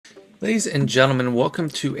Ladies and gentlemen, welcome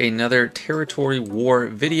to another Territory War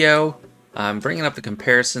video. I'm bringing up the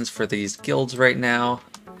comparisons for these guilds right now.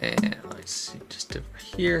 And let's see, just over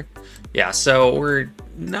here. Yeah, so we're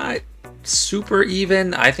not super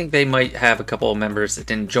even. I think they might have a couple of members that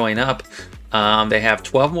didn't join up. They have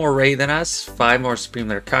 12 more Ray than us, 5 more Supreme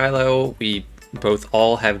Leader Kylo. We both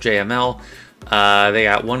all have JML. They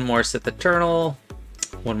got 1 more Sith Eternal,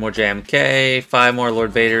 1 more JMK, 5 more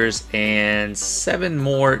Lord Vaders, and 7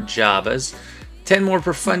 more Jabbas. 10 more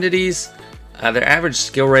Profundities. Their average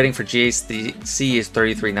skill rating for GAC is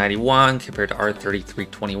 3391 compared to our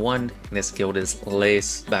 3321. And this guild is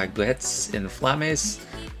Les Baguettes Inflames,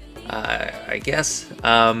 I guess.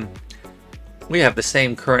 We have the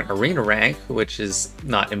same current arena rank, which is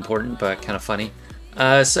not important, but kind of funny.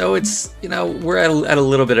 So it's, you know, we're at a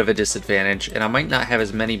little bit of a disadvantage, and I might not have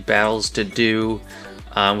as many battles to do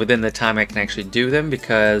within the time I can actually do them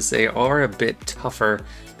because they are a bit tougher.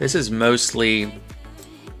 This is mostly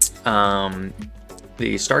the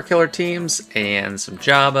Starkiller teams and some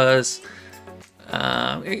Jabbas.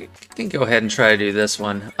 I can go ahead and try to do this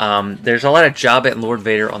one. There's a lot of Jabba and Lord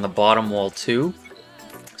Vader on the bottom wall too,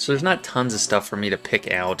 so there's not tons of stuff for me to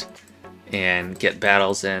pick out and get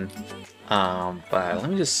battles in. But let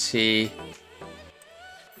me just see.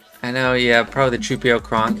 I know, yeah, probably the Trupio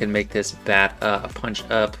Kron can make this punch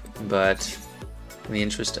up, but in the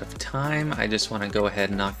interest of time, I just want to go ahead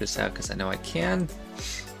and knock this out because I know I can.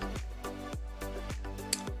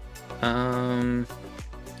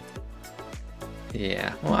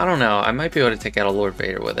 Yeah, well, I don't know. I might be able to take out a Lord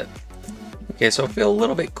Vader with it. Okay, so I feel a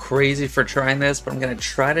little bit crazy for trying this, but I'm going to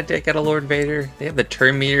try to take out a Lord Vader. They have the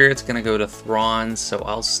turn meter. It's going to go to Thrawn, so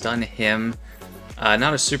I'll stun him.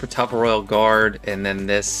 Not a super tough Royal Guard, and then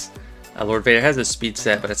this Lord Vader has a speed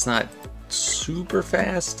set, but it's not super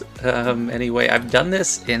fast. Anyway, I've done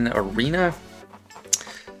this in Arena,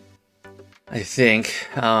 I think,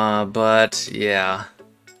 but yeah.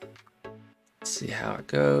 Let's see how it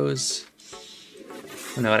goes.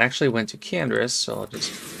 Oh, no, it actually went to Candris, so I'll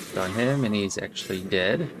just stun him, and he's actually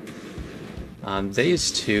dead.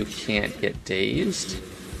 These two can't get dazed.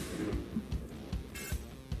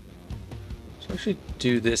 So I should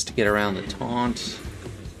do this to get around the taunt.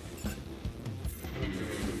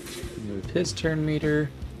 Move his turn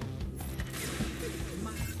meter.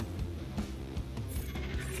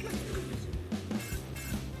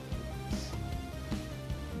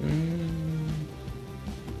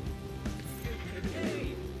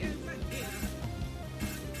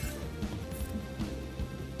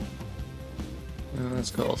 Let's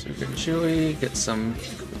go Super Chewy, get some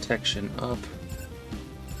protection up.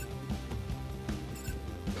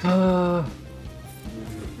 Oh,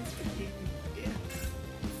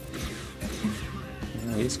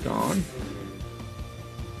 he's gone.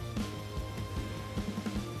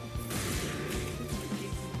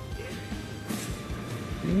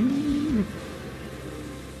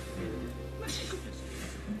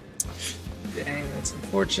 Dang, that's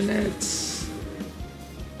unfortunate.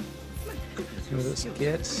 What does it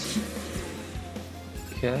get?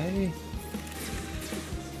 Okay.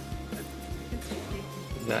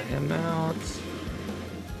 Got him out.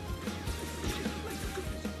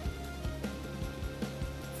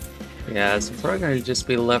 Yeah, so probably gonna just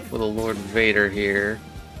be left with a Lord Vader here,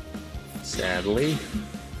 sadly.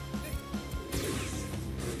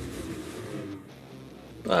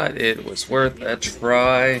 But it was worth a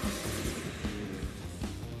try.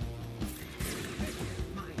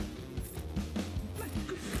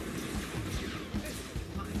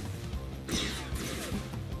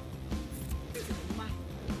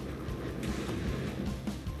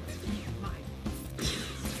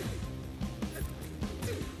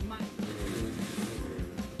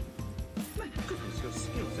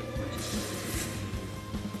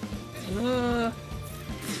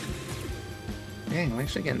 Dang, I'm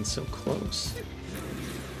actually getting so close.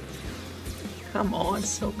 Come on,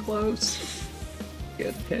 so close.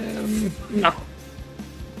 Get him. No.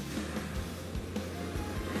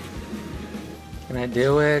 Can I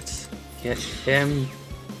do it? Get him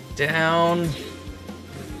down.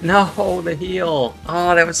 No, the heal.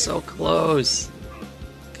 Oh, that was so close.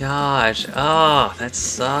 Gosh. Oh, that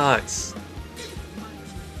sucks.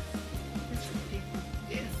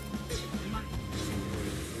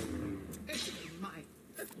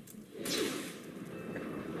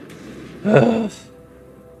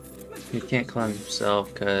 He can't climb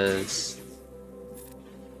himself because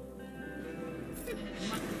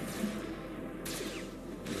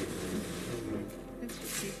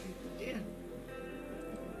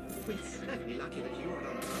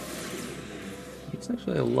it's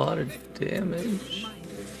actually a lot of damage.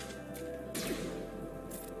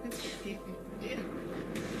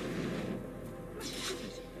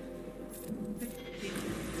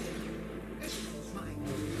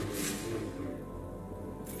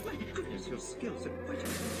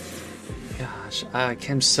 gosh, I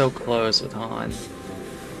came so close with Han.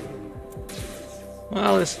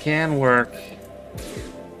 Well, this can work.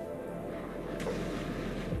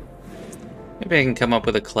 Maybe I can come up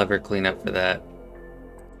with a clever cleanup for that.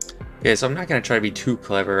 Okay, so I'm not going to try to be too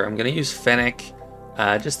clever. I'm going to use Fennec.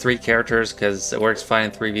 Just 3 characters because it works fine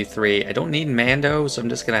in 3v3. I don't need Mando, so I'm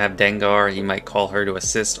just going to have Dengar. He might call her to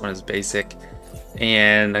assist on his basic.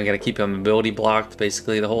 And I'm going to keep him ability blocked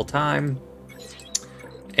basically the whole time.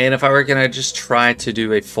 And if I were going to just try to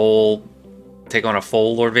do take on a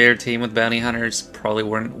full Lord Vader team with bounty hunters, probably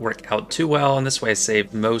wouldn't work out too well. And this way I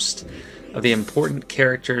saved most of the important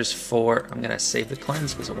characters for... I'm going to save the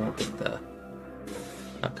cleanse because I won't get the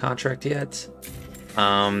contract yet.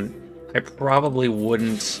 I probably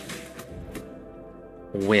wouldn't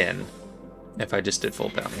win if I just did full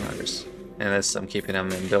bounty hunters. And this, I'm keeping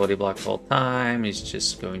him in ability block the whole time. He's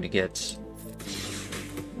just going to get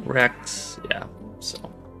wrecked. Yeah,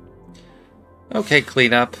 so... Okay,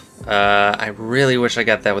 cleanup. I really wish I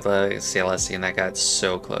got that with a CLSC, and that got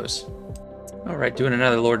so close. Alright, doing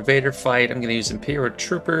another Lord Vader fight. I'm going to use Imperial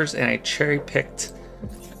Troopers, and I cherry-picked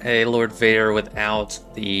a Lord Vader without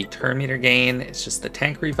the turn meter gain. It's just the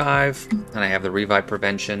tank revive, and I have the revive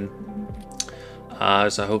prevention.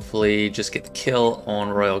 So hopefully just get the kill on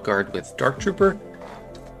Royal Guard with Dark Trooper,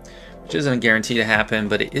 which isn't a guarantee to happen,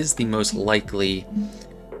 but it is the most likely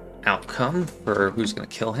outcome for who's going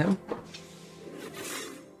to kill him.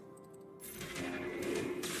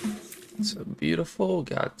 So beautiful.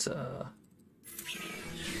 Got don't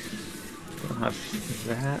have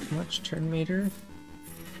that much turn meter.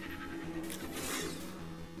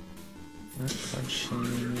 Not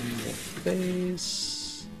punching the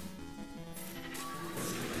face.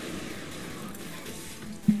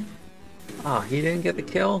 Ah, he didn't get the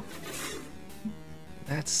kill.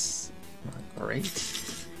 That's not great.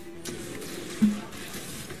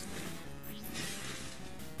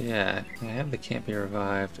 Yeah, I have the can't be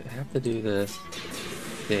revived. I have to do the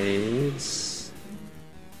fades.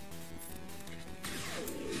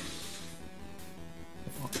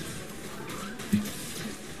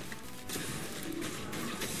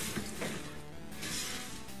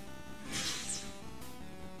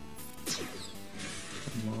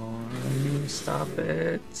 Come on, stop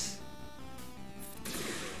it.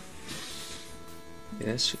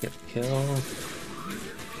 This should get the kill.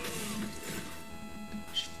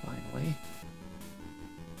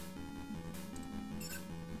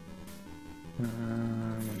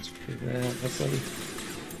 Let's do that. Hopefully,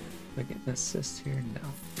 if I get an assist here, no.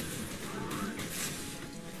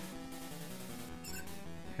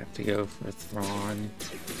 Have to go for Thrawn.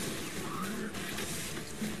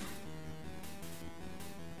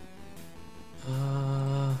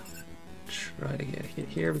 Try to get a hit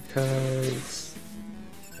here because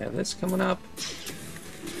I have this coming up.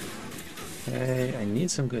 Okay, I need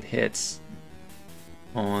some good hits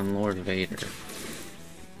on Lord Vader.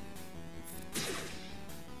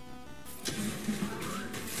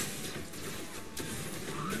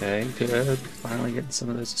 Okay, good. Finally getting some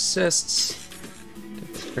of those assists.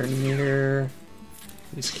 Get the turn meter.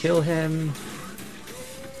 Please kill him.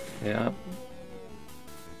 Yep.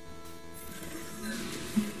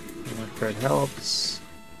 Fred helps.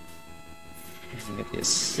 Get the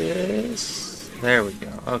assist. There we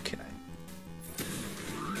go. Okay.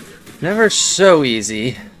 Never so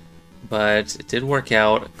easy, but it did work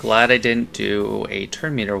out. Glad I didn't do a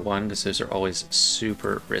turn meter one because those are always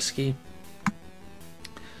super risky.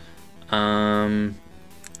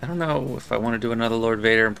 I don't know if I want to do another Lord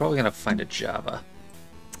Vader. I'm probably gonna find a Jabba.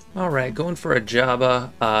 Alright, going for a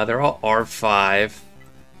Jabba. They're all R5.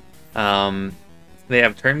 They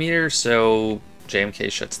have turn meter, so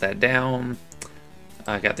JMK shuts that down.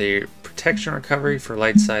 I got the protection recovery for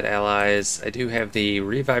light side allies. I do have the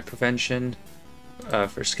revive prevention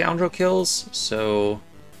for scoundrel kills, so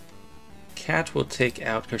Cat will take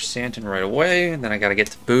out Chrysanthemum right away, and then I gotta get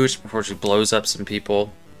to boost before she blows up some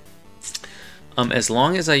people. As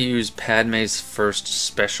long as I use Padme's first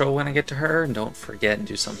special when I get to her, and don't forget and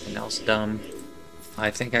do something else dumb, I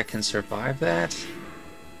think I can survive that.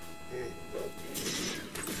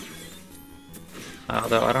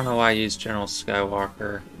 Although I don't know why I used General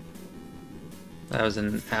Skywalker. That was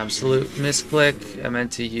an absolute misclick. I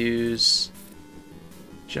meant to use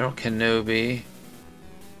General Kenobi.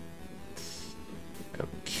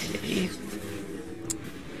 Okay.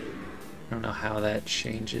 I don't know how that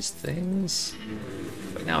changes things.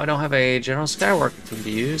 But now I don't have a General Skywalker thing to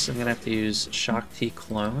use. I'm going to have to use Shaak T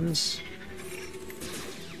clones.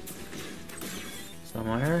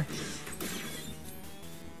 Somewhere.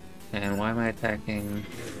 And why am I attacking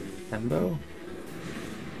Tembo?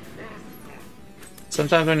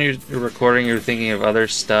 Sometimes when you're recording, you're thinking of other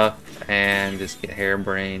stuff and just get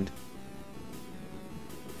harebrained.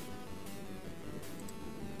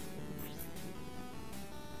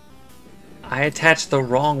 I attached the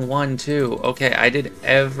wrong one too. Okay, I did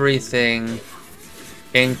everything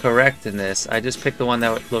incorrect in this. I just picked the one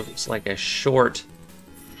that looks like a short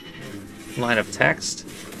line of text.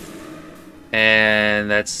 And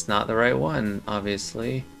that's not the right one,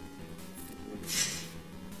 obviously.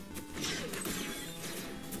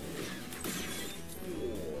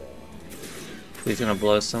 He's gonna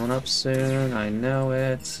blow someone up soon, I know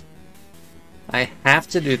it. I have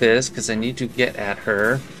to do this because I need to get at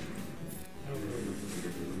her.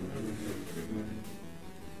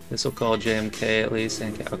 This will call JMK at least.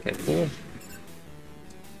 Okay, cool.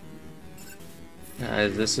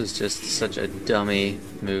 This is just such a dummy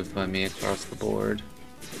move by me across the board.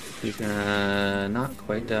 He's gonna not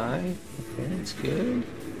quite die. Okay, that's good.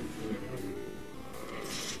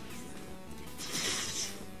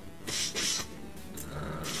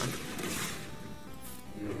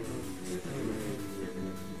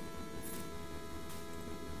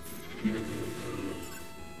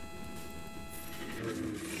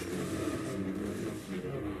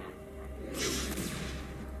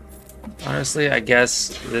 Honestly, I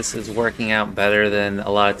guess this is working out better than a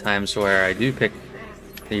lot of times where I do pick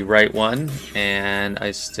the right one and I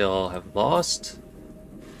still have lost.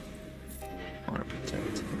 I want to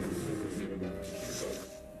protect.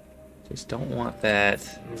 Just don't want that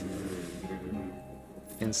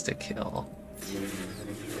insta-kill.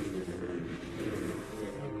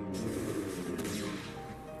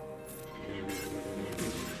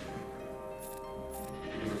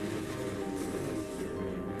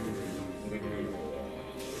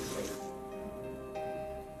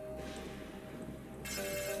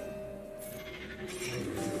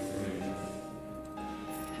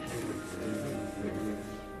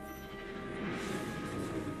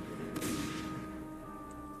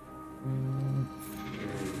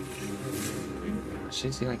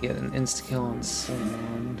 She's gonna get an insta-kill on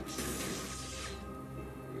someone.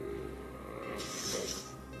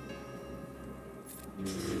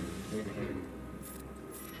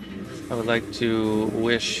 I would like to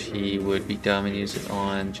wish he would be dumb and use it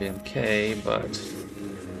on JMK, but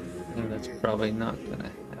that's probably not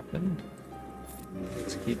gonna happen.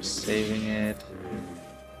 Let's keep saving it.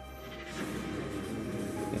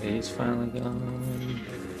 Okay, he's finally gone.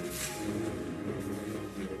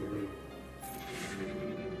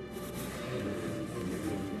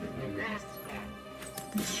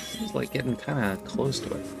 He's like getting kind of close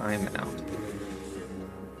to a timeout.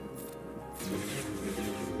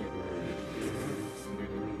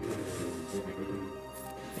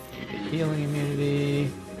 The healing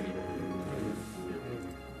immunity.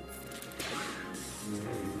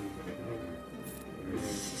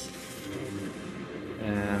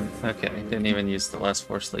 And okay, didn't even use the last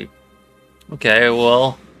 4 sleep. Okay,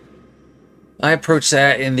 well, I approached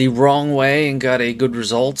that in the wrong way and got a good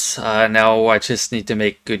result. Now I just need to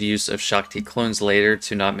make good use of Shaak T clones later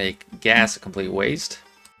to not make gas a complete waste.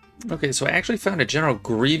 Okay, so I actually found a General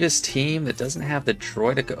Grievous team that doesn't have the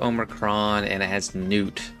Droidic Omicron and it has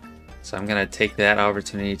Newt. So I'm going to take that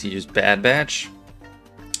opportunity to use Bad Batch.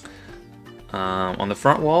 On the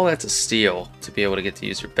front wall, that's a steal to be able to get to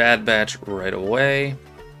use your Bad Batch right away.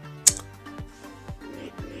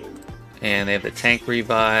 And they have the tank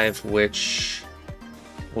revive, which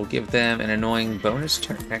will give them an annoying bonus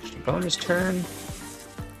turn, extra bonus turn.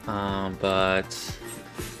 But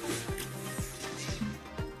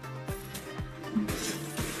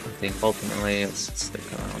I think ultimately, let's stick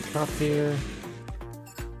on top here.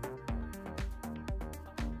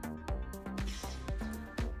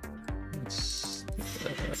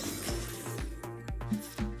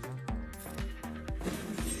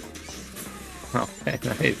 Oh,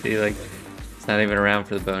 like, it's not even around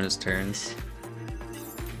for the bonus turns.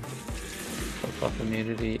 Buff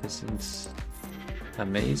immunity isn't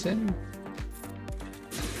amazing.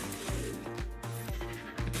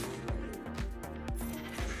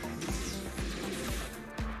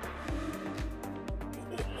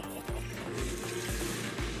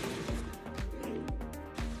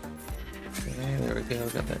 Okay, there we go,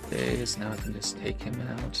 got that daze. Now I can just take him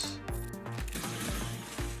out.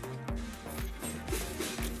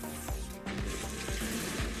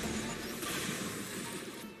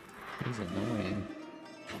 He's annoying.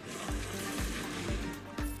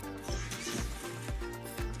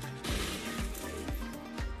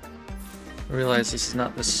 I realize this is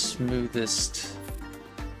not the smoothest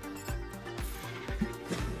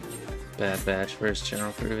Bad Batch versus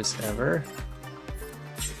General Grievous ever.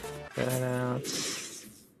 That out.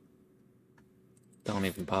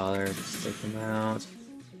 won't even bother. Just take them out.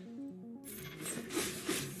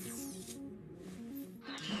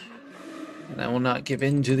 And I will not give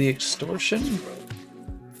in to the extortion.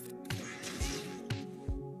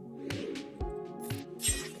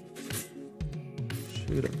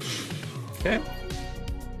 Shoot him. Okay.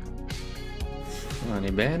 Any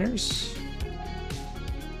banners?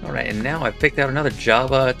 Alright, and now I picked out another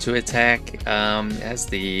Jabba to attack. It has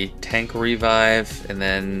the tank revive, and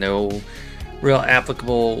then no real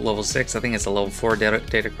applicable level 6. I think it's a level 4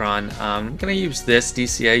 Datacron. I'm going to use this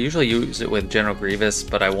DC. I usually use it with General Grievous,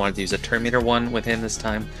 but I wanted to use a turn meter one with him this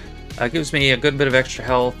time. It gives me a good bit of extra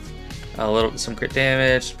health, some crit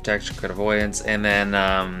damage, protection, crit avoidance, and then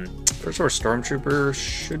First Order Stormtrooper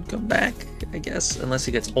should come back, I guess, unless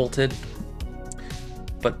he gets ulted.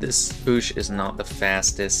 But this boosh is not the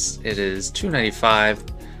fastest. It is 295,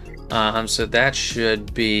 so that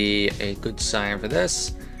should be a good sign for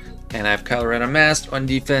this. And I have Kylo Ren unmasked on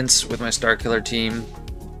defense with my Starkiller team,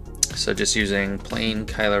 so just using plain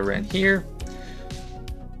Kylo Ren here.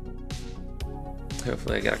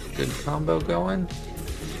 Hopefully I got a good combo going.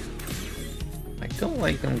 I don't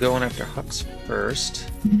like him going after Hux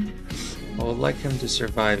first. I would like him to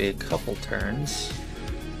survive a couple turns.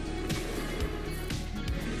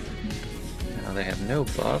 Now they have no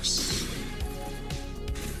buffs.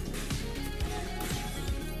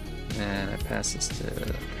 And I pass this to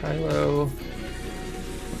Kylo.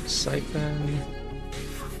 Siphon.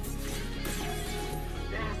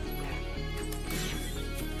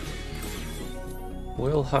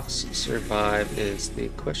 Will Hux survive is the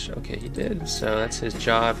question. Okay, he did, so that's his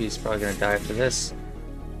job. He's probably going to die for this.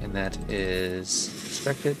 And that is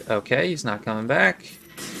expected. Okay, he's not coming back.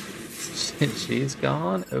 She's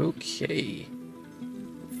gone. Okay.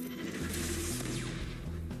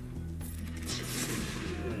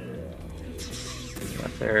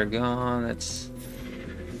 Left there gone. That's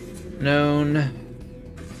known.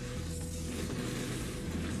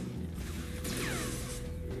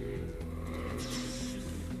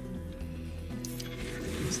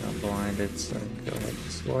 He's not blinded, so go ahead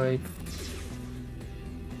and swipe.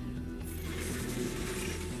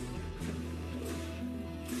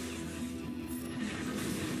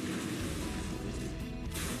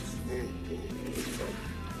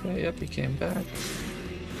 Okay, yep, he came back.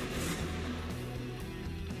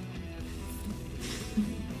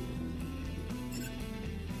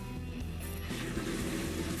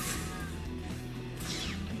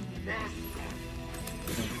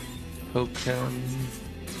 Poke him.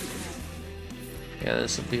 Yeah,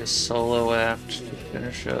 this will be a solo aft to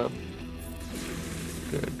finish up.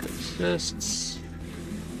 Good assists.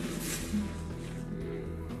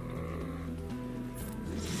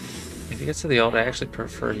 If he gets to the ult, I actually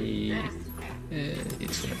prefer he's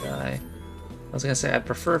gonna die. I was gonna say I'd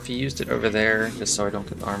prefer if he used it over there, just so I don't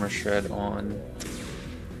get the armor shred on.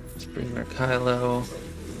 Let's bring their Kylo.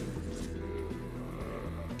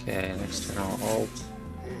 Okay, next turn I'll ult.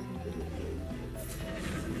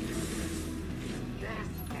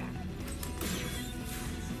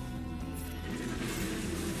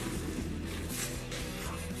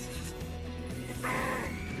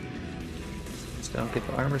 Don't get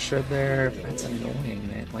the armor shred there. That's annoying,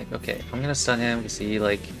 man. Like, okay, I'm gonna stun him because he,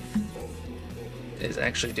 like, is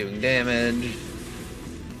actually doing damage.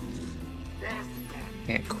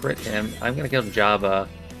 Can't crit him. I'm gonna kill Jabba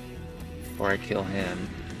before I kill him.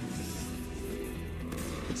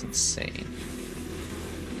 It's insane.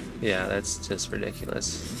 Yeah, that's just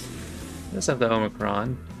ridiculous. Let's have the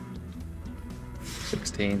Omicron.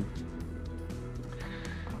 16.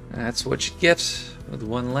 That's what you get with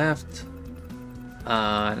one left.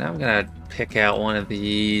 Now I'm gonna pick out one of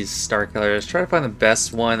these Starkillers, try to find the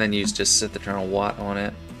best one, then use just set the Eternal Watt on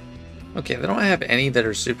it. Okay, they don't have any that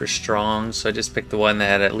are super strong, so I just picked the one that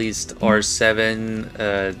had at least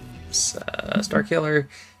R7 Starkiller,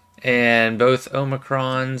 and both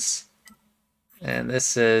Omicrons. And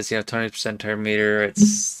this is, 20% turn meter.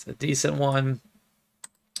 It's a decent one.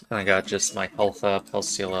 And I got just my health up, health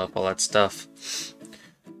steal up, all that stuff.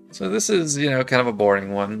 So this is, kind of a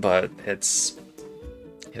boring one, but it's,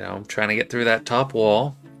 I'm trying to get through that top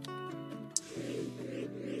wall.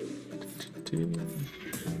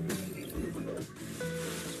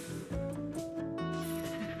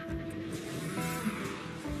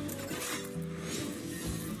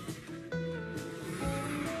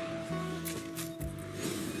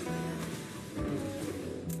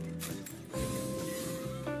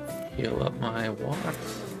 Heal up my watt.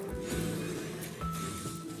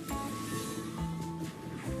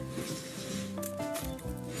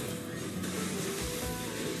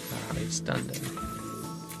 Stunned him.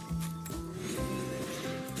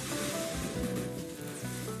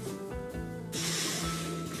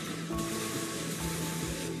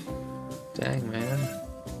 Dang, man.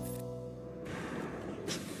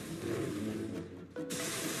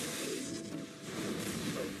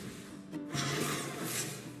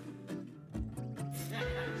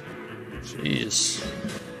 Jeez.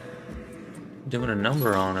 Doing a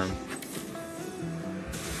number on him.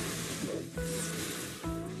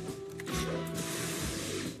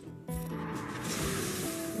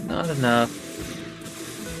 Not enough.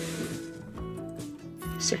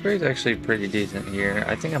 Sigrade's actually pretty decent here.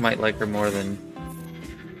 I think I might like her more than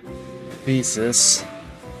Visas.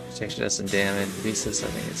 She actually does some damage. Visas, I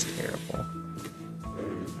think, is terrible.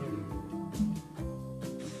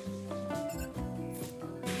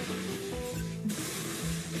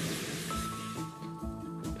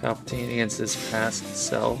 Palpatine against his past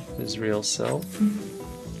self, his real self.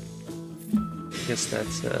 I guess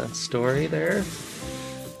that's a story there.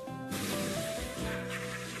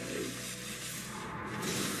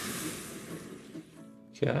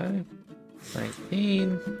 Okay,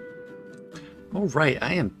 19. All right,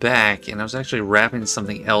 I am back, and I was actually wrapping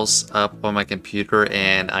something else up on my computer,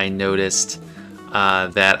 and I noticed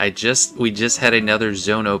that we just had another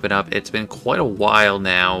zone open up. It's been quite a while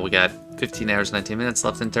now. We got 15 hours, 19 minutes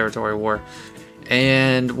left in Territory War,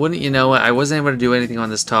 and wouldn't you know it, I wasn't able to do anything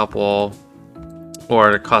on this top wall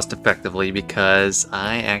or cost effectively because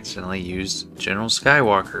I accidentally used General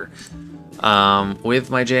Skywalker with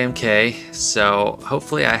my JMK. So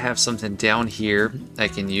hopefully I have something down here I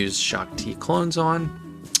can use Shaak T clones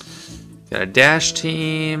on. Got a dash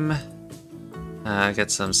team.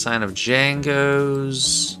 Got some Sign of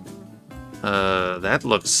Django's. That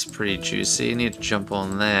looks pretty juicy. I need to jump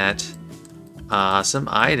on that. Some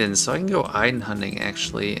Iden, so I can go Iden hunting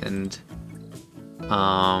actually, and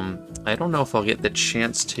I don't know if I'll get the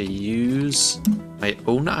chance to use my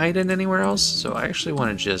own Iden anywhere else, so I actually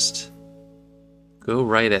want to just go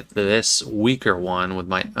right at this weaker one with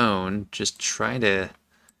my own, just try to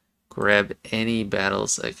grab any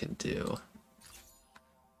battles I can do.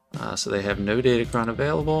 So they have no Datacron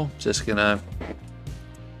available, just gonna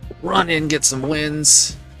run in, get some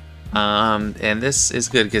wins. And this is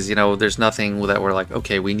good because, you know, there's nothing that we're like,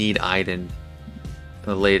 okay, we need Iden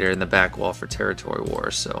later in the back wall for Territory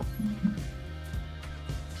War, so.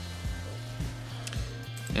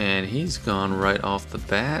 And he's gone right off the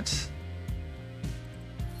bat.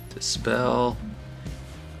 Dispel.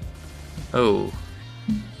 Oh.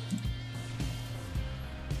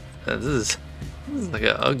 This is like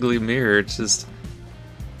an ugly mirror. It's just,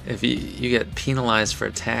 if you get penalized for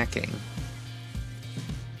attacking.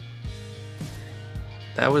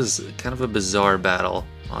 That was kind of a bizarre battle,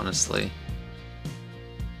 honestly.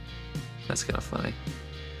 That's kind of funny.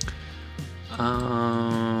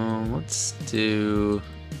 Let's do...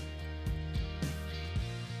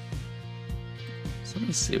 So let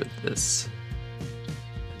me see what this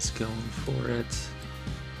is going for it.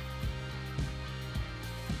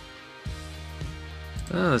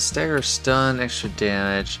 Oh, stagger, stun, extra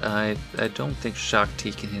damage. I don't think Shaak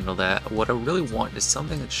T can handle that. What I really want is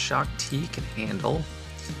something that Shaak T can handle.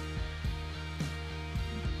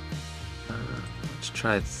 Let's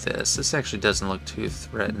try this. This actually doesn't look too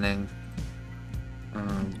threatening.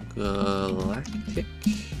 Galactic.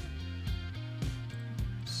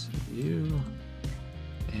 CU.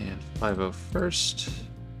 And 501st.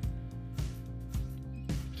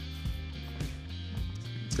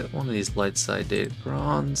 It's got one of these light side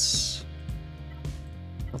Datacrons.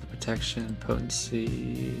 Health protection,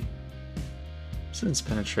 potency, sense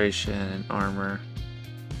penetration, and armor.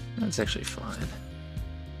 That's actually fine.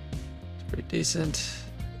 It's pretty decent.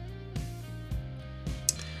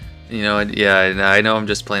 You know, yeah, I know I'm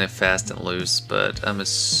just playing it fast and loose, but I'm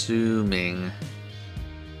assuming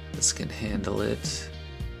this can handle it.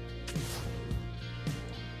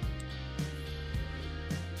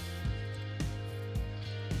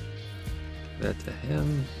 That to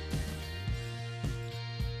him.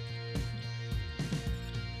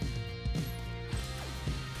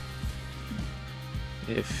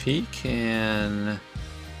 If he can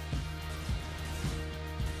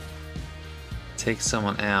take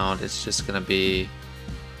someone out, it's just gonna be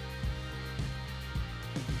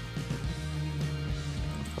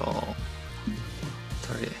ball.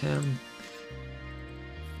 Target him.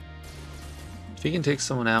 If he can take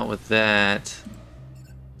someone out with that,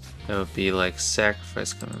 that would be like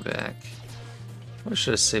sacrifice coming back. I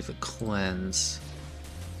should have saved the cleanse.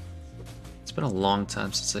 It's been a long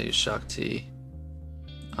time since I used Shaak T.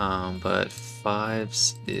 But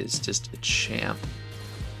 5s is just a champ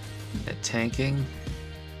at tanking.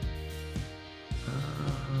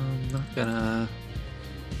 I'm not gonna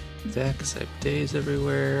attack because I have days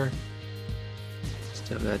everywhere.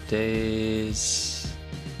 Still got days.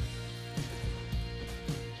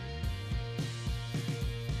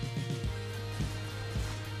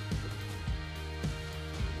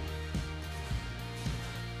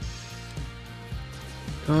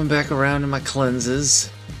 Going back around to my cleanses.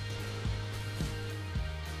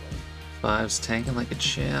 5's tanking like a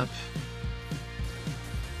champ.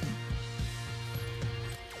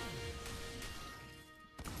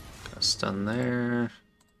 Got a stun there.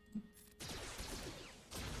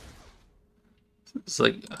 It's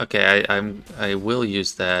like, okay, I will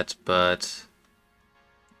use that, but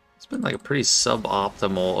it's been like a pretty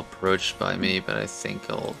suboptimal approach by me, but I think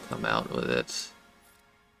I'll come out with it.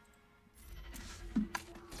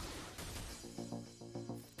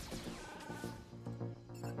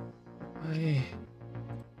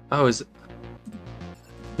 Oh,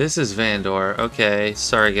 this is Vandor. Okay,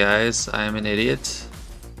 sorry guys, I am an idiot.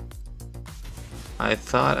 I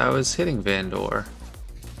thought I was hitting Vandor.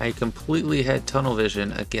 I completely had tunnel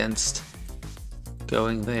vision against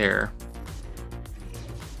going there.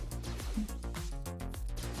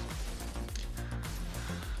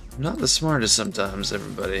 I'm not the smartest sometimes,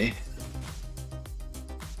 everybody.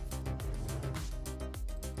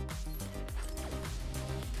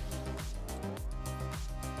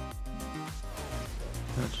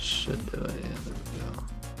 That should do it. Yeah, there we go.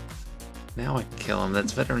 Now I can kill him.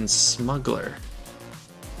 That's Veteran Smuggler.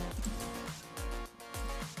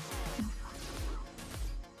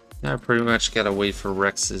 Now I pretty much gotta wait for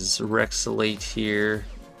Rex's Rexalate here.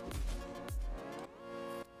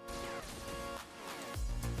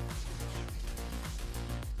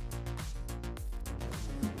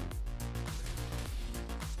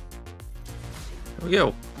 There we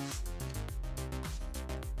go.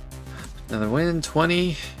 Another win,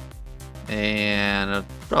 20. And I'll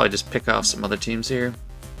probably just pick off some other teams here.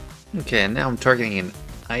 Okay, and now I'm targeting an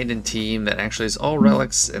Iden team that actually is all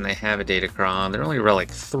relics and they have a Datacron. They're only relic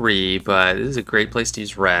 3, but this is a great place to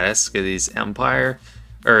use Raddus because he's Empire,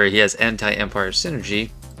 or he has anti-Empire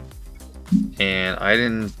synergy. And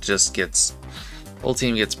Iden just gets, whole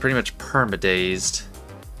team gets pretty much perma-dazed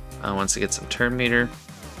once it gets some turn meter.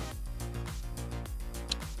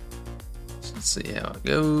 So let's see how it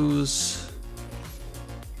goes.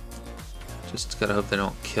 Just gotta hope they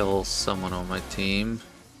don't kill someone on my team.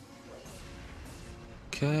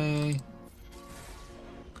 Okay.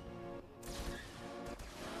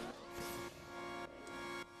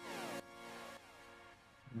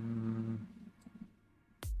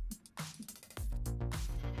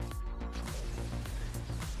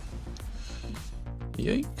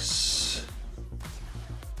 Yikes.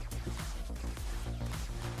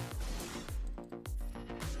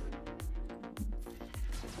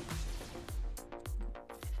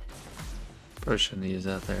 Probably shouldn't use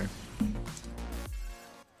that there.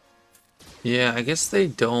 Yeah, I guess they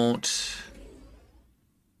don't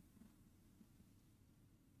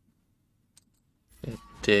get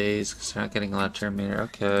days because they're not getting a lot of turn meter.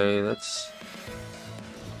 Okay, that's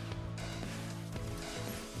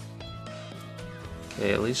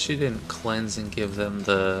okay. At least she didn't cleanse and give them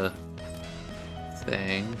the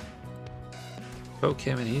thing. Poke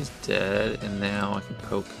him and he's dead, and now I can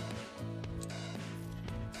poke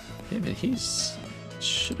him and he's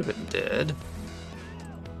should have been dead.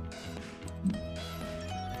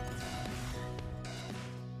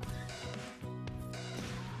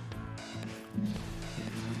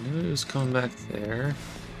 Who's coming back there?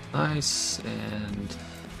 Nice, and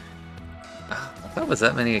I thought with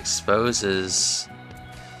that many exposes,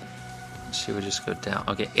 she would just go down.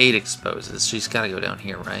 Okay, 8 exposes. She's got to go down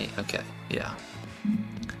here, right? Okay, yeah.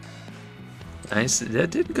 Nice. That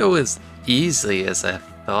didn't go as easily as I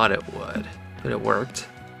thought it would, but it worked.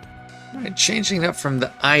 All right, changing up from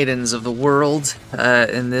the Idens of the world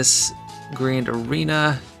in this grand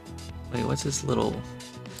arena. Wait, what's this little?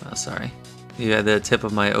 Oh, sorry. You had the tip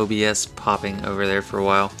of my OBS popping over there for a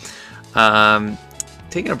while.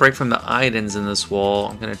 Taking a break from the Idens in this wall,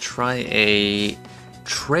 I'm going to try a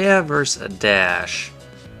Traya versus a Dash.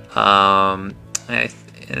 And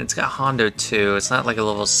it's got Hondo too. It's not like a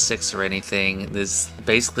level 6 or anything. There's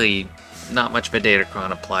basically not much of a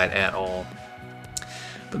Datacron applied at all.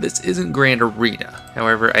 But this isn't Grand Arena.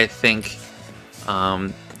 However, I think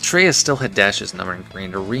Traya still had Dash's number in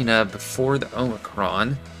Grand Arena before the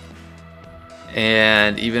Omicron.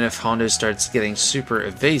 And even if Hondo starts getting super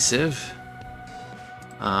evasive,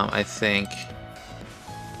 I think...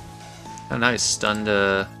 Oh, nice stun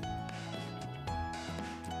to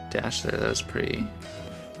Dash there. That was pretty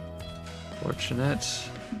fortunate.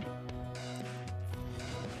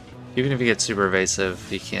 Even if you get super evasive,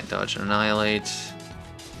 you can't dodge and annihilate.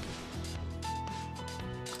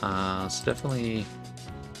 So definitely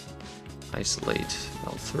isolate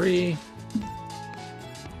L3.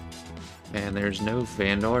 And there's no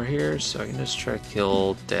Vandor here, so I can just try to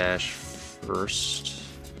kill Dash first.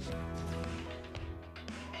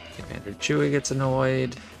 Okay, Commander Chewie gets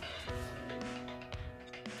annoyed.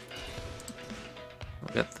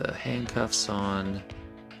 We got the handcuffs on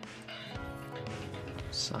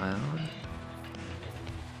Scion.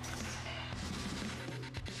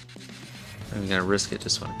 I'm gonna risk it,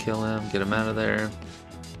 just want to kill him, get him out of there.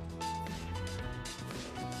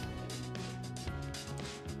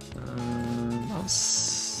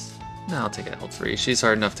 I'll take L3. She's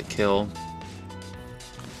hard enough to kill.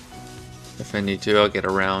 If I need to, I'll get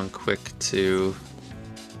around quick to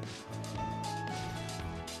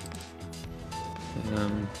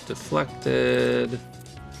deflected.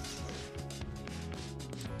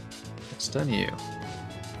 Stun you.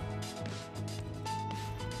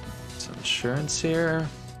 Some assurance here.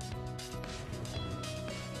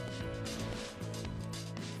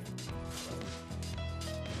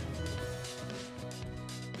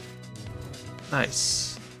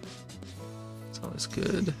 Nice. It's always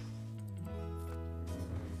good.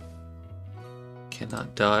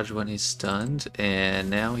 Cannot dodge when he's stunned, and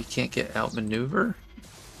now he can't get outmaneuver.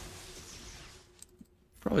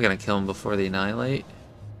 Probably gonna kill him before they annihilate.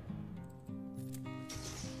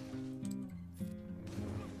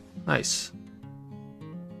 Nice.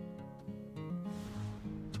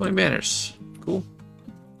 20 banners. Cool.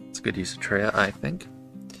 It's a good use of Traya, I think.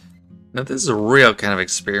 Now this is a real kind of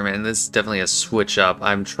experiment, and this is definitely a switch up.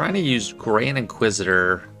 I'm trying to use Grand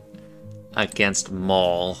Inquisitor against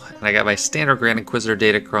Maul, and I got my standard Grand Inquisitor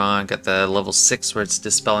Datacron, got the level 6 where it's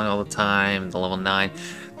dispelling all the time, the level 9.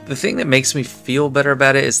 The thing that makes me feel better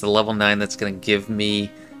about it is the level 9 that's going to give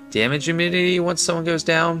me damage immunity once someone goes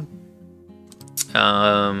down. Yeah,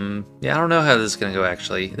 I don't know how this is going to go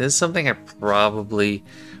actually. This is something I probably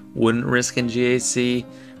wouldn't risk in GAC,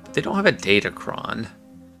 but they don't have a Datacron.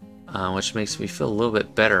 Which makes me feel a little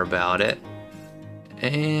bit better about it.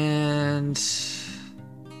 And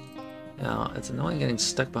now it's annoying getting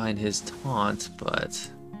stuck behind his taunt, but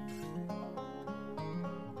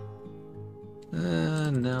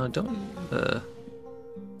no, don't.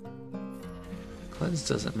 Cleanse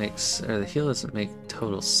doesn't make, or the heal doesn't make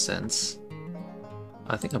total sense.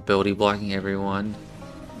 I think ability blocking everyone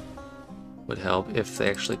would help if they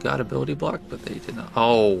actually got ability block, but they did not.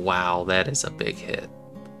 Oh wow, that is a big hit.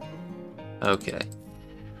 Okay.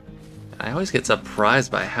 I always get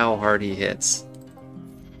surprised by how hard he hits.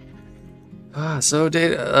 So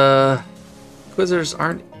Inquisitors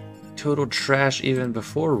aren't total trash even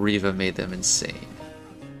before Reva made them insane.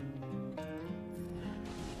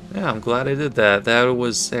 Yeah, I'm glad I did that. That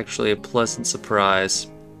was actually a pleasant surprise.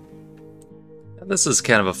 This is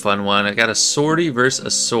kind of a fun one. I got a sortie versus a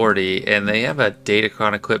sortie, and they have a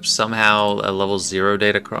Datacron equipped somehow, a level 0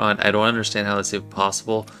 Datacron. I don't understand how that's even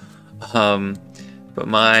possible. But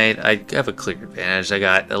I have a clear advantage. I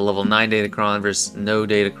got a level 9 Datacron versus no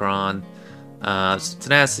Datacron.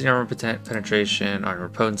 Tenacity, armor penetration, armor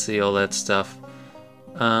potency, all that stuff.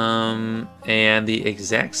 And the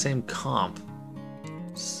exact same comp.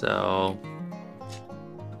 So,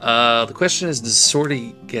 the question is, does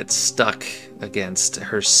Sortie get stuck against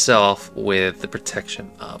herself with the protection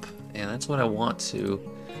up? And that's what I want to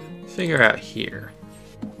figure out here.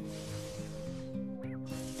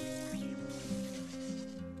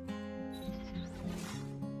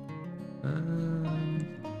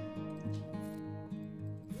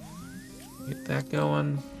 Get that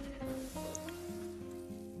going.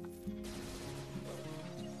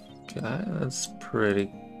 Okay, that's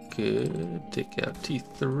pretty good. Take out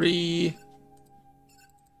T3.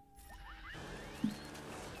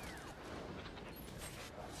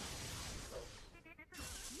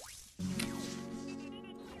 I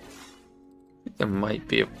think there might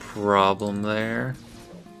be a problem there.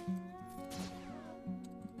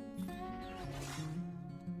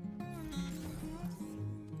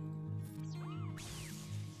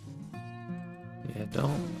 Yeah, do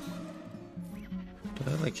I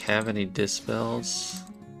like have any dispels?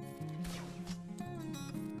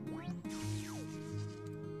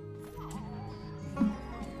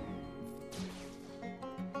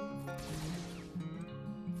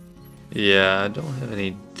 Yeah, I don't have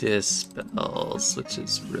any dispels, which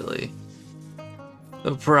is really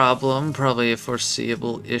a problem, probably a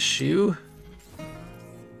foreseeable issue.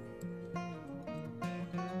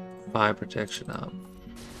 5 protection up.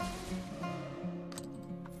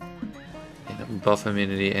 Buff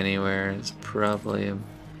immunity anywhere is probably a...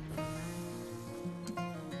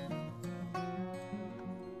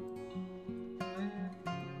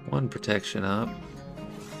 One protection up.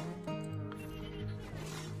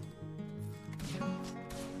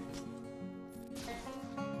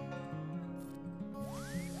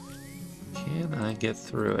 Can I get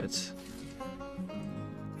through it?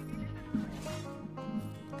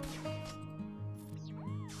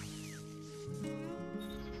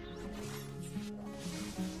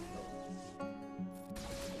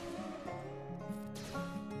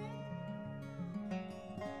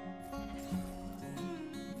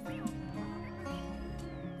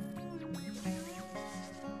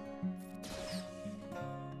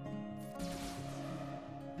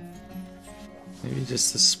 Maybe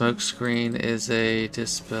just the smoke screen is a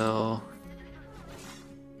dispel.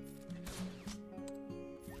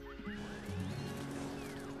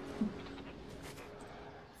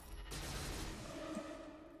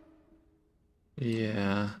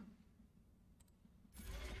 Yeah.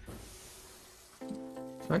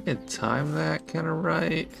 If I can time that kind of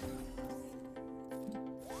right.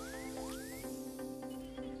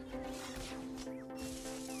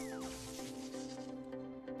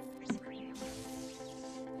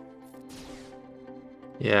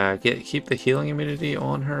 Yeah, keep the healing immunity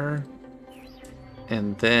on her.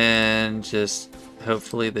 And then just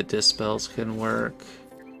hopefully the dispels can work.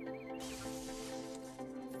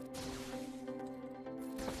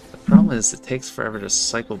 The problem is it takes forever to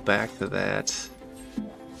cycle back to that.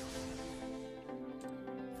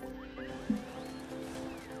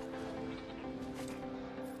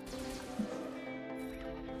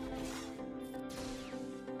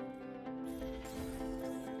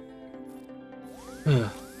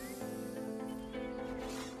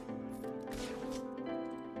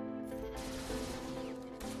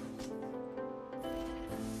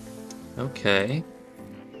 Okay.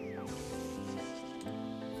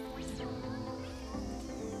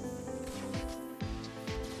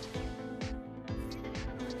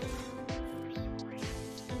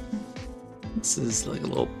 This is like a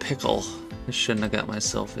little pickle I shouldn't have got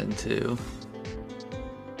myself into.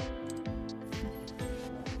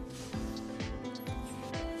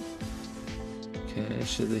 Okay,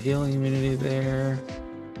 should the healing immunity there?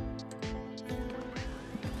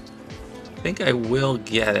 I think I will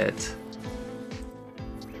get it.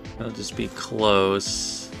 It'll just be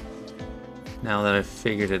close now that I've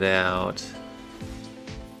figured it out.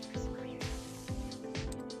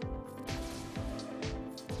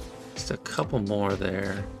 Just a couple more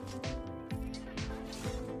there.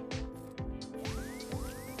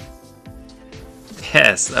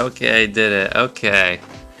 Yes, okay, I did it. Okay.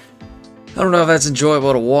 I don't know if that's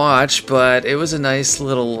enjoyable to watch, but it was a nice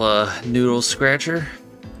little noodle scratcher.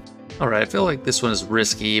 Alright, I feel like this one is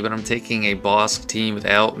risky, but I'm taking a boss team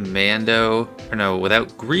without Mando, or no,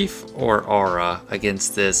 without Grief or Aura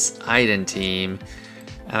against this Iden team.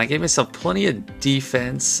 And I gave myself plenty of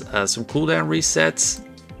defense, some cooldown resets,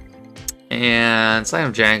 and Sign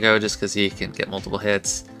of Django just because he can get multiple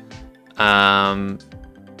hits. Can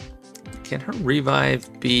her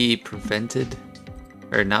revive be prevented?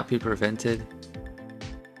 Or not be prevented?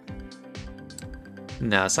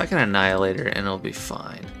 No, so I can annihilate her and it'll be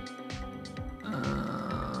fine.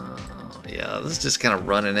 Yeah, this is just kind of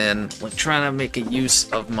running in, like trying to make a use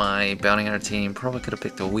of my bounty hunter team. Probably could have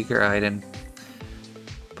picked a weaker Iden,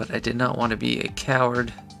 but I did not want to be a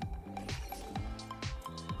coward.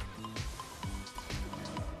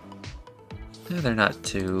 Yeah, they're not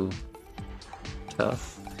too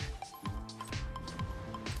tough.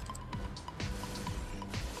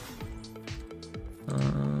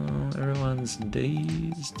 Everyone's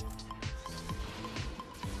dazed.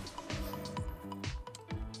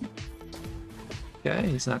 Okay,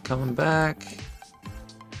 he's not coming back.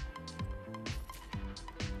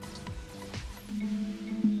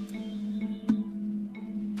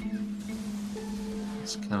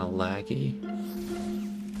 It's kind of laggy.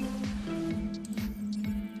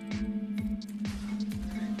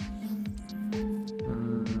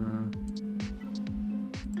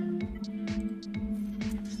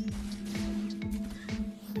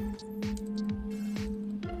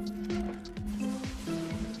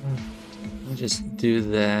 Just do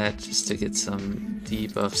that just to get some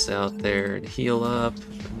debuffs out there and heal up.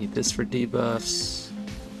 I need this for debuffs.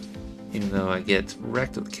 Even though I get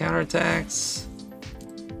wrecked with counterattacks.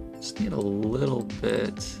 Just need a little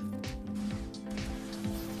bit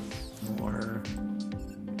more.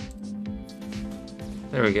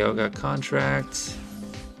 There we go, got contract.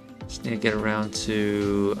 Just need to get around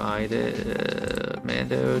to Iden,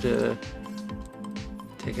 Mando to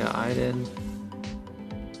take out Iden.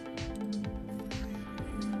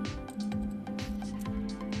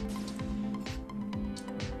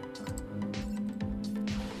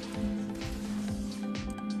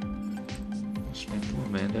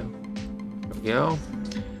 Go.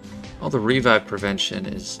 All the revive prevention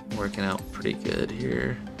is working out pretty good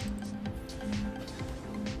here.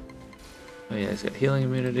 Oh yeah, he's got healing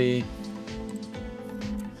immunity.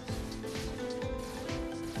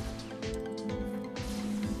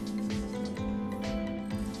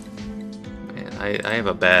 Man, I have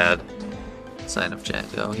a bad Sign of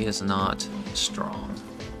Django. He is not strong.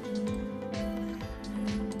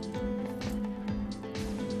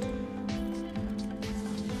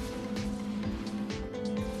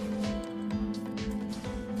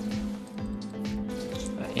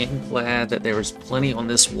 am glad that there was plenty on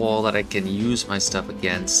this wall that I can use my stuff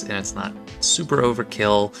against, and it's not super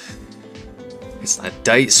overkill. It's not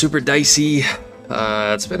super dicey.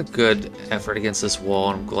 It's been a good effort against this wall.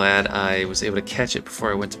 I'm glad I was able to catch it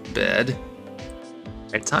before I went to bed.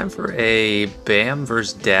 Alright, time for a BAM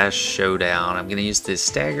versus Dash showdown. I'm going to use the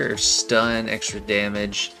Stagger, Stun, extra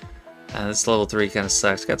damage. This level 3 kind of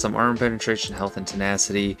sucks. Got some armor penetration, health, and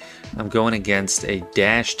tenacity. I'm going against a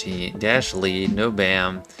Dash team, Dash lead, no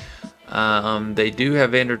BAM. They do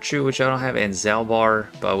have Vandor Chew, which I don't have, and Zalbar,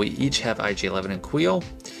 but we each have IG-11 and Queel,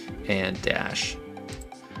 and Dash.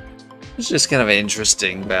 It's just kind of an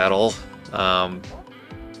interesting battle. Don't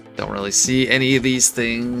really see any of these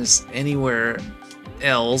things anywhere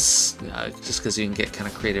else, just because you can get kind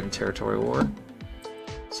of creative in Territory War.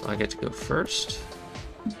 So I get to go first.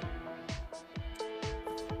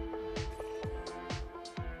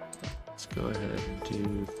 Let's go ahead and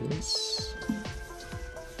do this.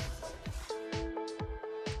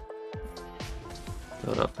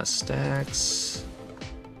 Build up my stacks.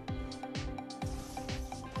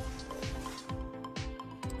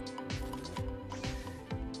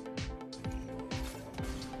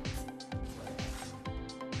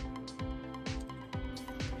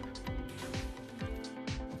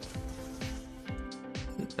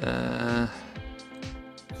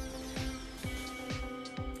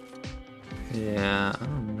 Yeah, I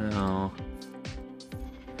don't know.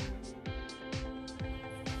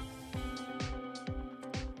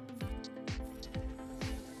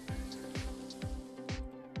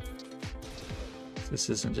 This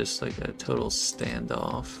isn't just like a total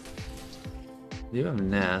standoff. You have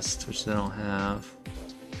Nest, which they don't have.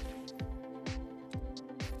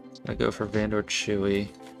 I go for Vandor Chewy.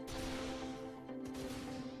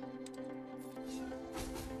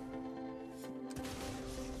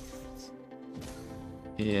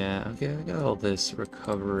 Yeah, okay, I got all this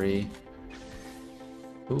recovery.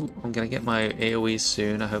 Ooh, I'm gonna get my AoE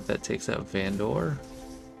soon. I hope that takes out Vandor.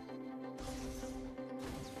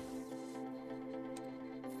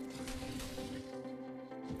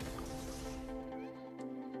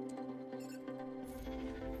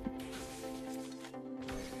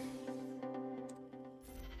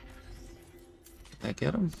 Did I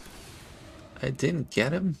get him? I didn't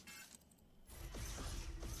get him?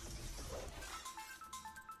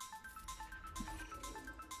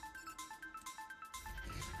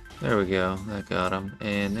 There we go, that got him.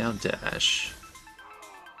 And now Dash.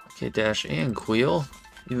 Okay, Dash and Queel,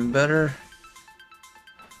 even better.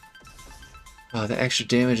 Wow, the extra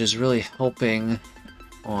damage is really helping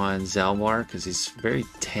on Zalbar because he's very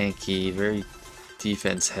tanky, very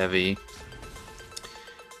defense heavy.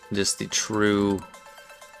 Just the true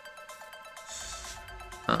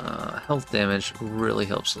health damage really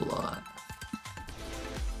helps a lot.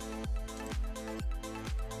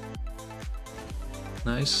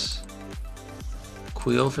 Nice.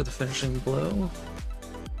 Queel for the finishing blow.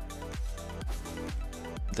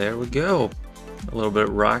 There we go. A little bit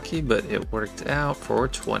rocky, but it worked out for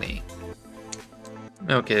 20.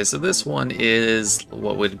 Okay, so this one is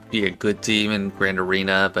what would be a good team in Grand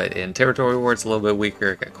Arena, but in Territory War it's a little bit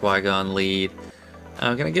weaker. Got Qui-Gon lead.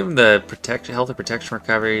 I'm gonna give him the health and protection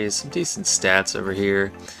recovery, some decent stats over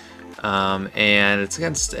here, and it's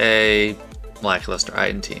against a lackluster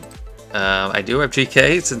Iden team. I do have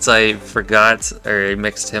GK since I forgot or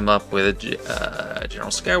mixed him up with General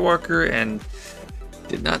Skywalker and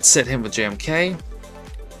did not set him with JMK.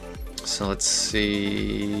 So let's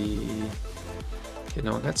see. Okay,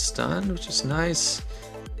 no one got stunned, which is nice.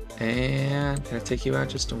 And can I take you out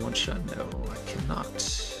just in one shot? No, I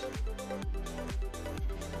cannot.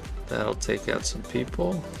 That'll take out some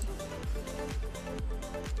people.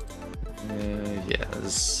 Yeah,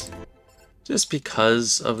 this. Just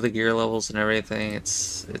because of the gear levels and everything,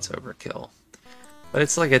 it's overkill. But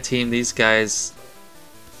it's like a team. These guys,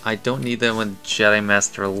 I don't need them with Jedi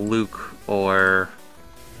Master Luke or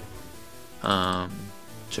Jedi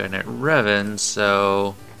Knight Revan,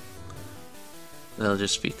 so they'll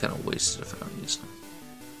just be kind of wasted if I don't use them.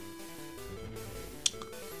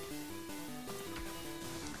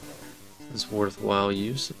 It's worthwhile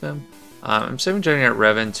use of them. I'm saving Jedi Knight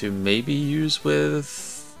Revan to maybe use with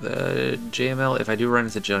the JML if I do run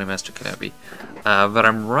into Jedi Master Kenobi. But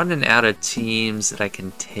I'm running out of teams that I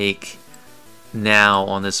can take now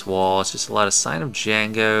on this wall. It's just a lot of Sign of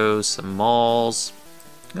Django, some Mauls.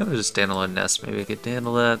 There's a standalone nest. Maybe I could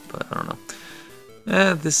handle that, but I don't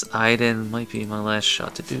know. This Iden might be my last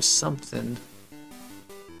shot to do something.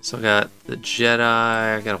 So I got the Jedi,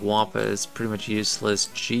 I got a Wampa, it's pretty much useless.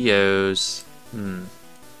 Geos.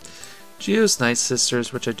 Geos Night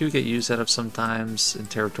Sisters, which I do get use out of sometimes in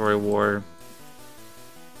Territory War.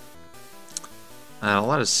 A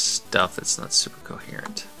lot of stuff that's not super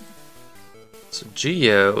coherent. So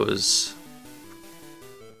Geos.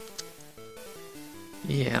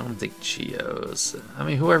 Yeah, I don't think Geos. I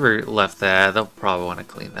mean, whoever left that, they'll probably want to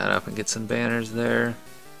clean that up and get some banners there.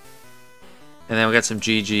 And then we got some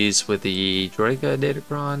GGs with the Droica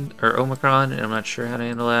Datacron, or Omicron, and I'm not sure how to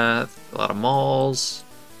handle that. A lot of Mauls.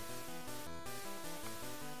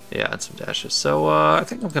 Yeah, and some dashes. So I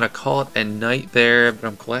think I'm going to call it a night there, but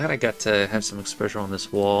I'm glad I got to have some exposure on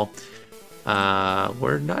this wall.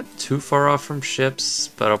 We're not too far off from ships,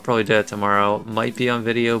 but I'll probably do it tomorrow. Might be on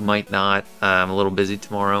video, might not. I'm a little busy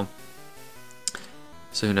tomorrow.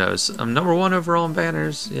 So who knows. I'm number 1 overall in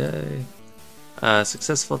banners. Yay.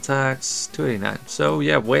 Successful attacks, 289. So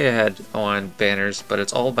yeah, way ahead on banners, but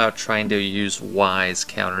it's all about trying to use wise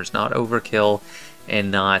counters, not overkill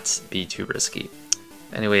and not be too risky.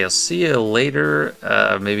 Anyway, I'll see you later.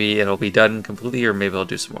 Maybe it'll be done completely, or maybe I'll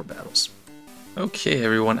do some more battles. Okay,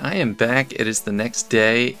 everyone, I am back. It is the next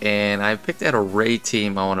day, and I picked out a Ray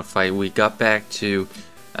team I want to fight. We got back to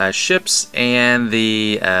ships and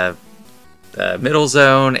the middle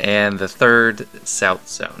zone and the 3rd south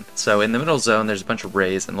zone. So in the middle zone, there's a bunch of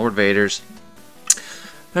Rays and Lord Vaders.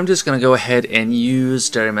 I'm just going to go ahead and use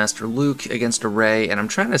Jedi Master Luke against a Ray, and I'm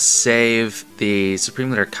trying to save the Supreme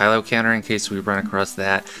Leader Kylo counter in case we run across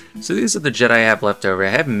that. So these are the Jedi I have left over. I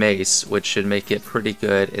have Mace, which should make it pretty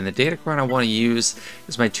good, and the Datacron I want to use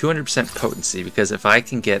is my 200% potency, because if I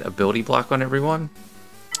can get ability block on everyone,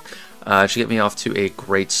 it should get me off to a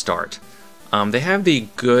great start. They have the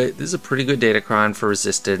good, this is a pretty good Datacron for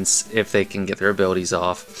resistance if they can get their abilities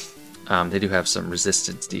off. They do have some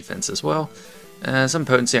resistance defense as well. Some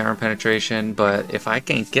potency, armor penetration, but if I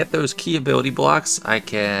can get those key ability blocks, I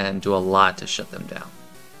can do a lot to shut them down.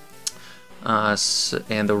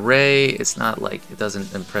 And the Ray, it's not like, it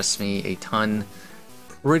doesn't impress me a ton.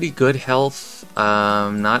 Pretty good health,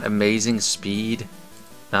 not amazing speed,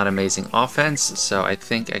 not amazing offense, so I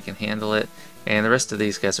think I can handle it. And the rest of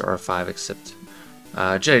these guys are R5 except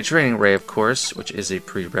Jedi Training Ray, of course, which is a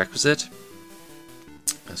prerequisite.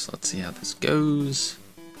 So let's see how this goes.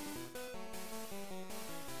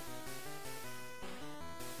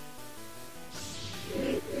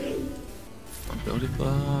 Ability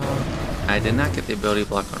block. I did not get the ability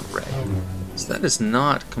block on Ray, so that is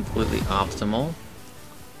not completely optimal.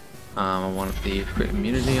 I want the crit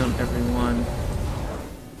immunity on everyone.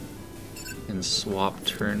 And swap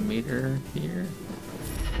turn meter here.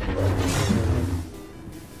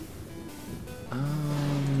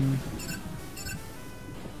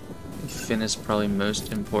 Finn is probably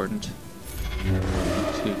most important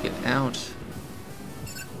to get out.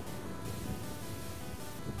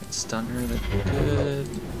 Stun her, that's good.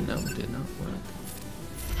 No, it did not work.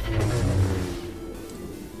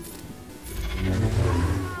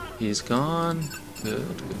 He's gone. Good,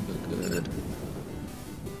 good, good, good.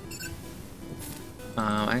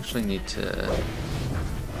 I actually need to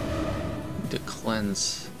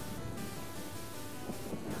cleanse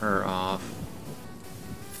her off.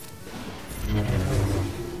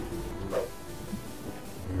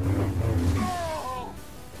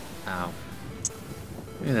 Ow.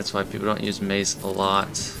 Maybe that's why people don't use Mace a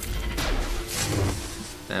lot.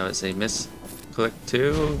 That was a misclick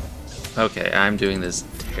too. Okay, I'm doing this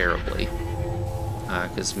terribly.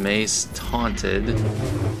 Because Mace taunted.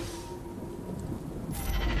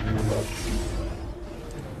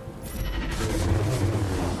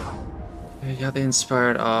 I got the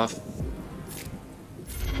inspired off.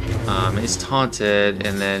 Mace taunted,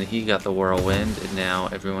 and then he got the whirlwind, and now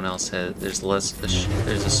everyone else has. There's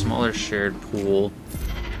a smaller shared pool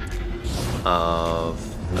of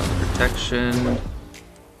protection.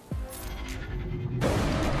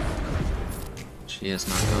 She has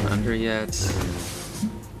not gone under yet.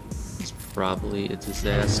 It's probably a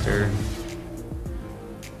disaster.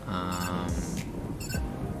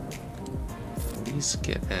 Please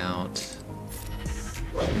get out.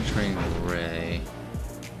 Train Ray.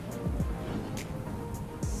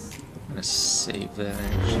 I'm gonna save that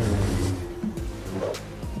actually.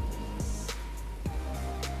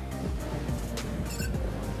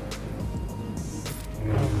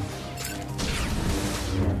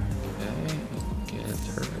 Okay, get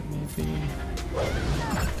her maybe.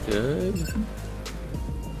 Good.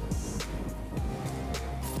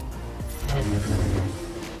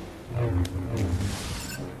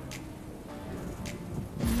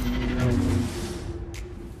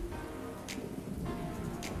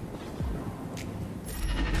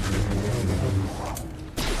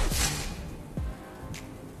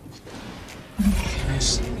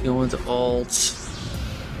 Go into alt.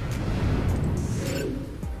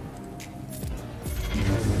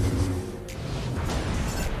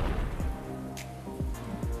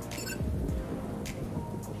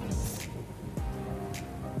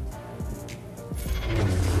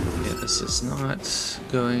 This is not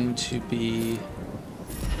going to be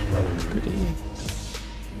pretty.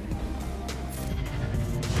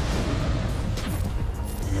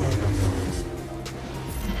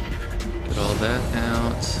 Get all that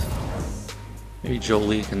out. Maybe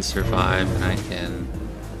Jolie can survive and I can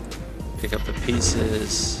pick up the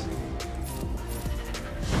pieces.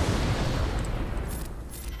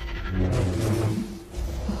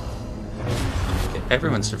 Okay,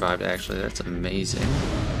 everyone survived actually, that's amazing.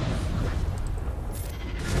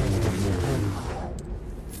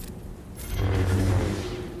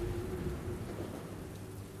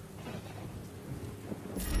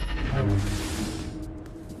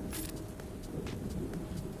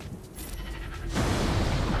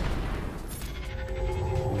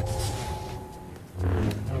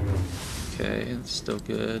 Okay, it's still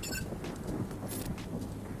good.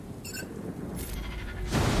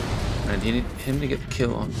 I need him to get the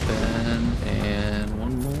kill on Ben, and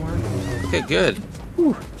one more. Okay, good.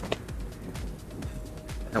 Whew.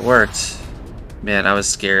 That worked. Man, I was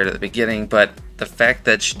scared at the beginning, but the fact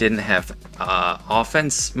that she didn't have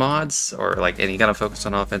offense mods, or like any kind of focus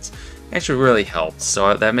on offense, actually really helped.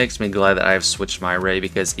 So that makes me glad that I've switched my array,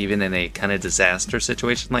 because even in a kind of disaster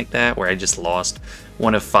situation like that, where I just lost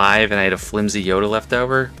 1 of 5 and I had a flimsy Yoda left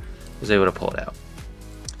over, I was able to pull it out.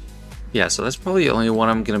 Yeah, so that's probably the only one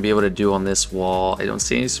I'm going to be able to do on this wall. I don't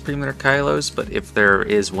see any Supreme Leader Kylos, but if there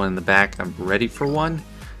is one in the back, I'm ready for one.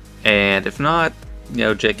 And if not, you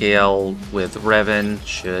know, JKL with Revan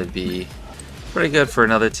should be pretty good for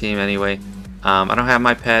another team anyway. I don't have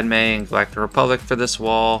my Padme and Galactic Republic for this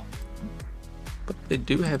wall, but they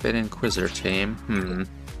do have an Inquisitor team.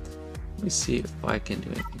 Let me see if I can do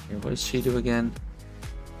anything here. What does she do again?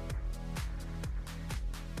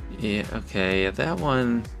 Yeah, okay, that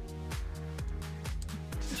one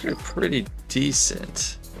is pretty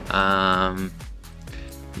decent.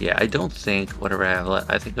 Yeah, I don't think, whatever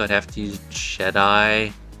I think I'd have to use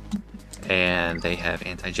Jedi, and they have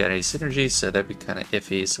anti-Jedi synergy, so that'd be kind of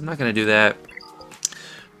iffy, so I'm not going to do that.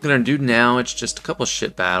 What I'm going to do now, it's just a couple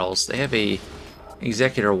ship battles. They have a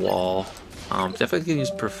Executor wall. Definitely going to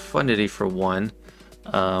use Profundity for one,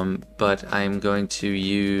 but I'm going to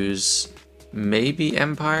use maybe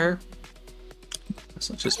Empire.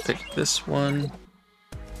 So let's just pick this one.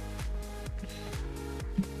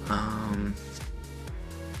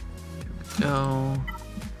 Here we go.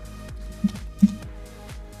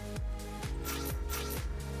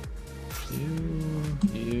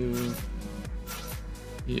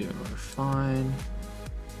 You are fine.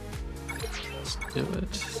 Let's do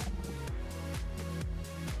it.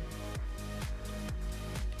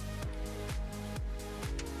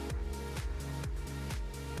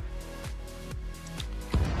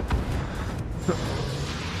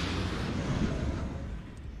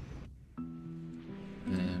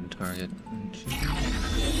 And target.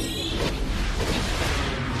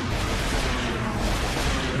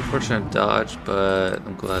 Unfortunate dodge, but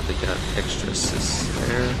I'm glad they got extra assists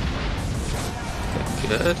there. Okay,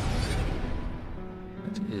 good.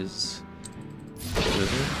 That is good.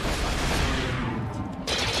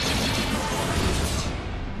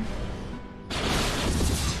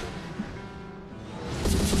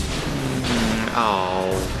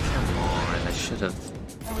 Oh, come on. I should have.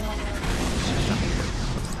 What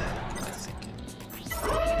was I thinking?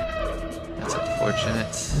 That's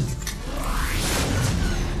unfortunate.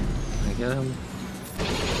 Get him.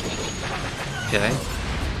 Okay.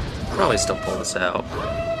 Probably still pull this out.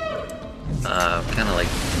 Kind of like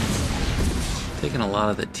taking a lot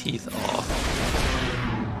of the teeth off.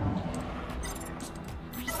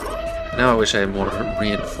 Now I wish I had more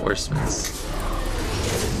reinforcements.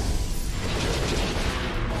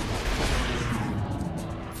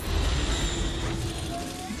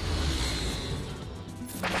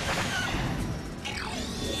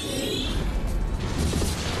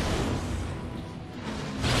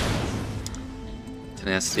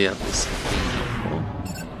 Tenacity up is helpful.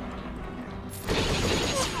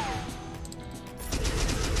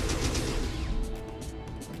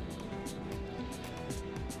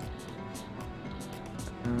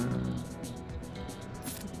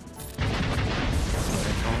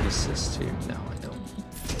 I'll assist here. No, I don't.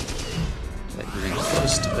 That you're getting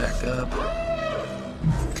close to back up.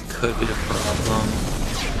 Could be a problem.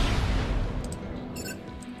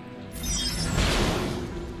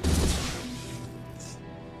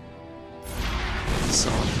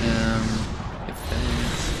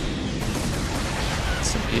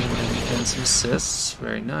 Some assists,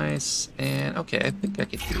 very nice, and okay, I think I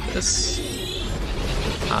can do this.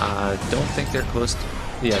 Don't think they're close to,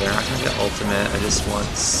 yeah, they're not gonna get ultimate. I just want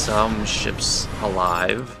some ships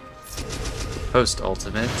alive post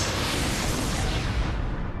ultimate.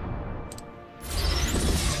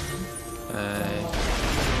 Okay.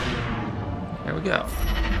 There we go.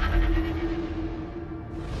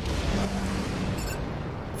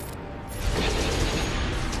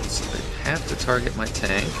 So they have to target my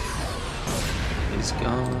tank. He's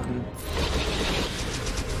gone.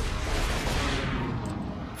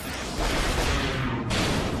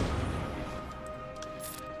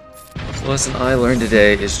 The lesson I learned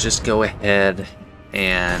today is just go ahead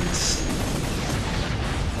and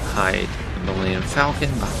hide the Millennium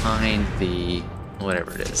Falcon behind the,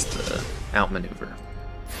 whatever it is, the outmaneuver.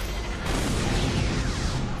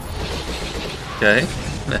 Okay,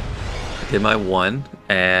 I did my one,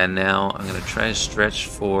 and now I'm going to try to stretch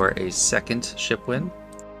for a second ship win.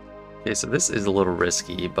 Okay, so this is a little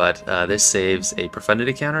risky, but this saves a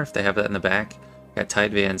Profudnity counter if they have that in the back. Got TIE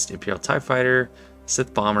Advanced Imperial TIE Fighter,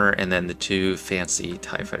 Sith Bomber, and then the two fancy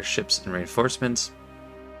TIE Fighter ships and reinforcements.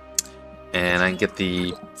 And I can get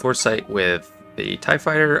the Foresight with the TIE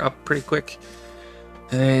Fighter up pretty quick.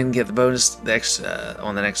 And get the bonus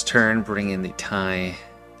on the next turn, bring in the TIE,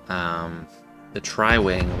 the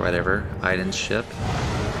Tri-Wing or whatever, Iden's ship.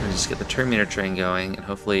 And just get the Terminator train going, and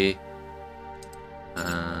hopefully,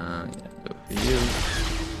 yeah, go for you.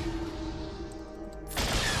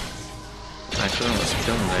 Actually, I almost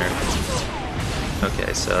killed him there.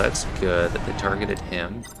 Okay, so that's good that they targeted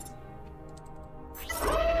him.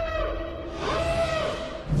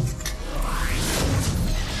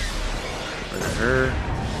 Look at her.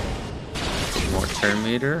 More turn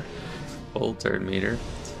meter. Full turn meter.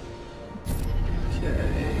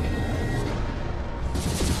 Okay.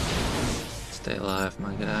 Stay alive,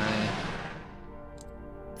 my guy.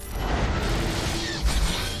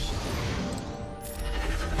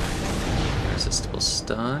 Irresistible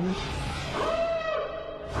stun.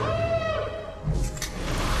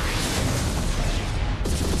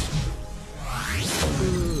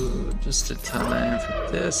 Ooh, just in time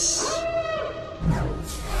for this.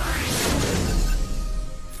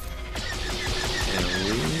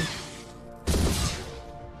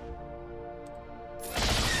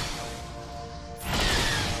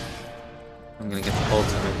 I'm gonna get the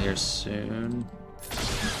ultimate here soon.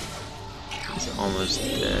 He's almost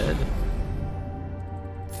dead.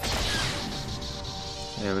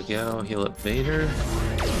 There we go, heal up Vader.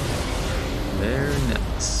 Very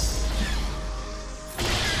nice.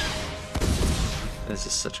 This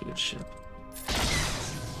is such a good ship.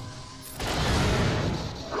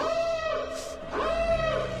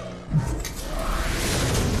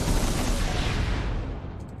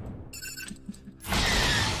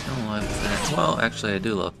 Well, actually, I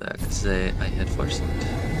do love that because I had foresight.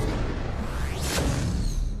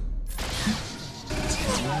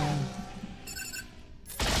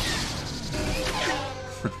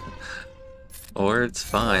 Or it's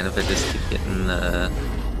fine if I just keep getting the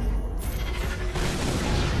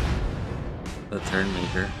turn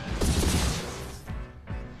meter.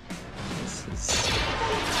 This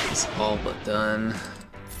is all but done.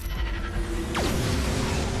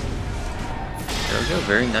 There we go.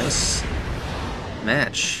 Very nice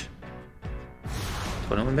match.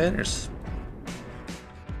 21 banners.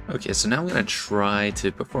 Okay, so now I'm going to try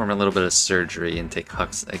to perform a little bit of surgery and take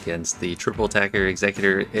Hux against the triple attacker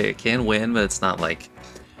Executor. It can win, but it's not like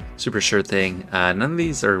super sure thing. None of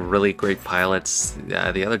these are really great pilots.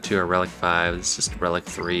 The other two are Relic 5. It's just Relic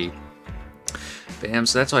 3. Bam,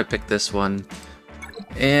 so that's why I picked this one.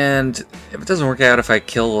 And if it doesn't work out, if I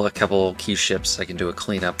kill a couple key ships, I can do a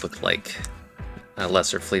cleanup with like a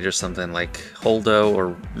lesser fleet or something like Hondo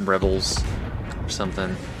or Rebels or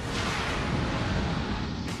something.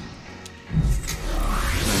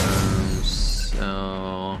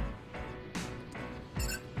 So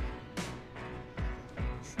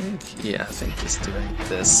I think just doing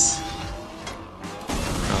this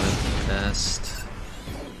probably the best.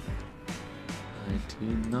 I do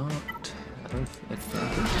not have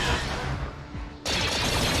advantage.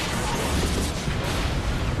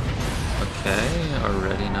 Okay,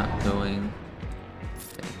 already not going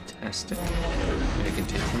fantastic. I can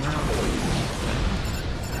take him out.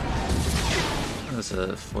 That was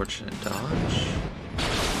a fortunate dodge.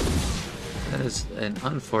 That is an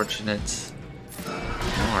unfortunate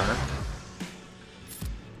mark.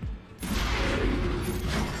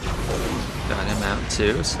 Got him out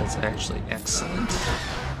too, so that's actually excellent.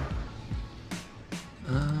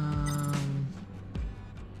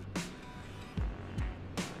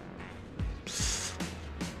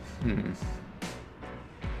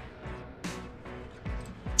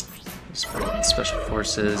 Just bring in special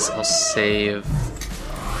forces. I'll save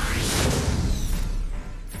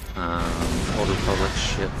Old Republic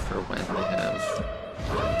ship for when they have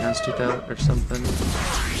announced 2000 or something.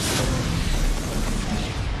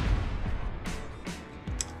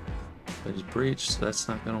 breach, so that's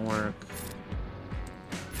not gonna work.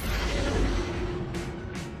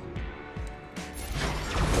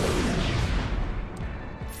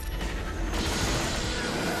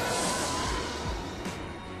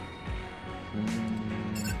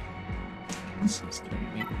 This is gonna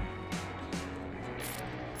be...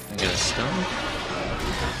 I get a stone?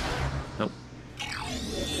 Nope.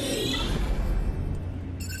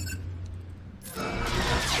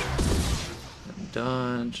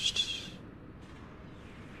 Dodged.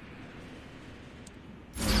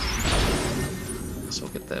 So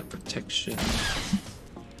we'll get that protection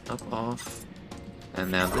up off.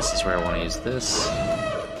 And now this is where I want to use this.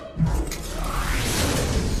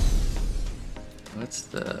 What's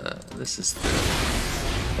the... this is the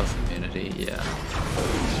buff immunity, yeah.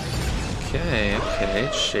 Okay, okay,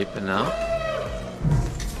 it's shaping up.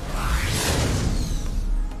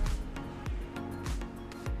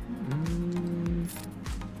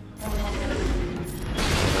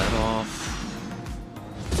 Pull that off.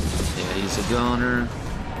 Yeah, he's a goner.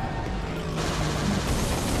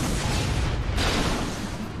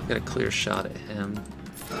 Got a clear shot at him.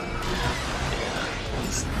 Yeah,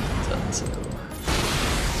 he's done so.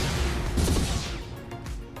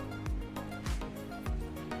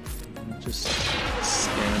 Just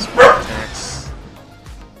scan his attacks.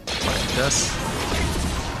 Like dust.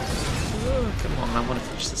 Oh, come on, I want to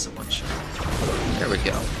finish this in one shot. There we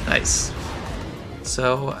go. Nice.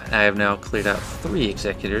 So, I have now cleared out 3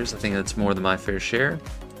 Executors. I think that's more than my fair share.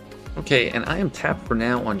 Okay, and I am tapped for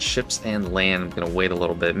now on ships and land. I'm going to wait a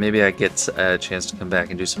little bit. Maybe I get a chance to come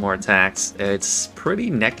back and do some more attacks. It's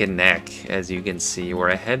pretty neck and neck, as you can see. We're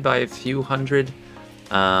ahead by a few hundred,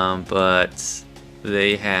 but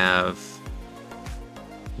they have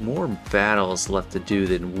more battles left to do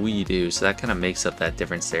than we do, so that kind of makes up that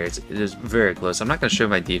difference there. It is very close. I'm not going to show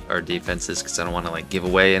my our defenses because I don't want to like give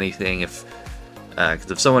away anything.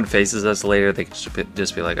 Because if someone faces us later, they could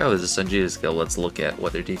just be like, oh, there's a Sanjita's guild, let's look at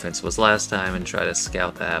what their defense was last time and try to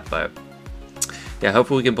scout that. But yeah,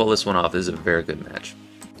 hopefully we can pull this one off. This is a very good match.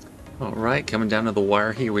 Alright, coming down to the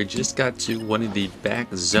wire here, we just got to one of the back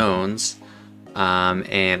zones.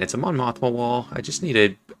 And it's a Mon Mothma wall. I just need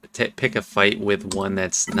to pick a fight with one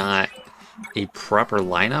that's not a proper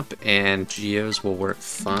lineup, and Geos will work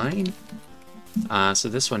fine. So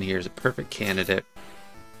this one here is a perfect candidate.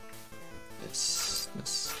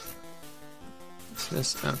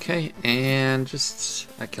 This, okay, and just,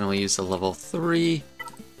 I can only use the level 3,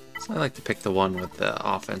 so I like to pick the one with the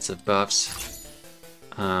offensive buffs.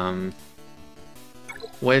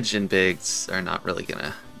 Wedge and Biggs are not really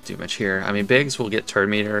gonna do much here. I mean, Biggs will get turn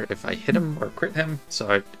meter if I hit him or crit him, so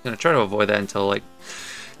I'm gonna try to avoid that until like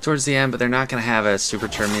towards the end, but they're not gonna have a super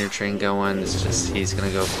turn meter train going. It's just he's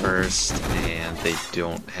gonna go first, and they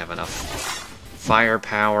don't have enough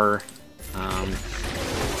firepower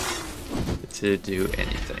to do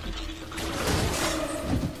anything.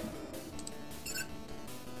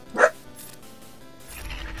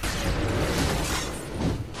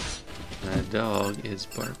 The dog is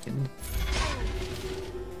barking.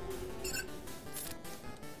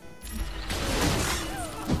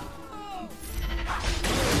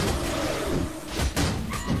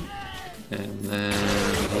 And then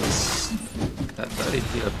he's... I thought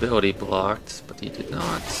he'd be ability blocked, but he did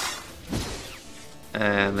not.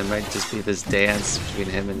 And there might just be this dance between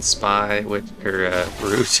him and Spy,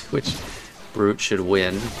 Brute, which Brute should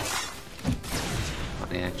win.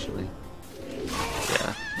 Funny, actually.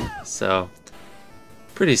 Yeah. So,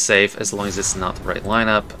 pretty safe as long as it's not the right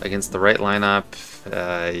lineup. Against the right lineup,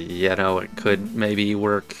 you know, it could maybe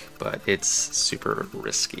work, but it's super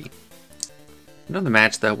risky. Another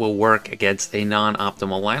match that will work against a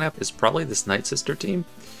non-optimal lineup is probably this Night Sister team.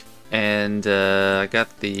 And I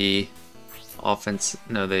got the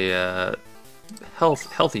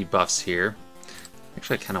healthy buffs here.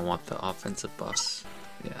 Actually, I kind of want the offensive buffs.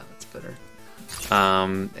 Yeah, that's better.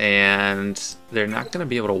 And they're not going to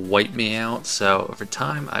be able to wipe me out, so over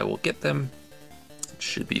time I will get them. It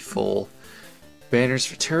should be full banners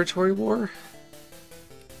for territory war.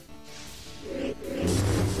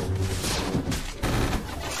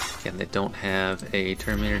 Again, they don't have a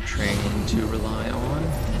Terminator train to rely on.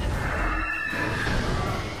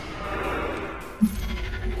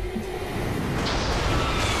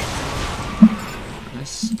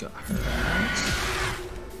 Nice, got her out.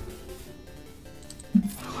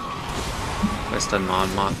 If I stun Mon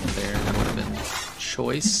Mothma there, that would have been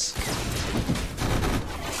choice.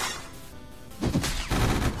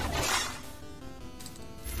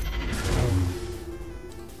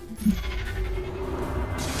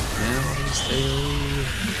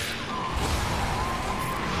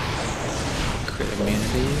 crit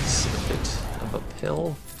immunities a bit of a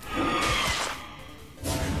pill.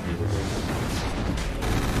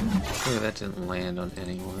 Oh, that didn't land on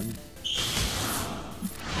anyone.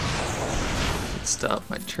 Let's stop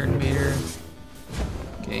my turn meter.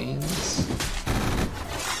 Gains.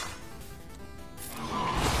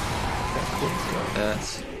 Okay, cool. Got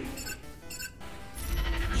that.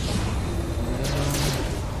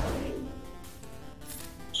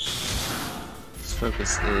 This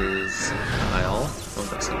focus is Kyle. Oh,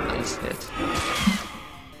 that's a nice hit.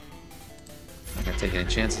 Not gonna take any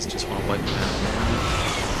chances, just want to wipe them out now.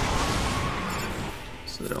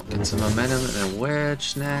 So they don't get some momentum, and then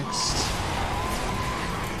wedge next.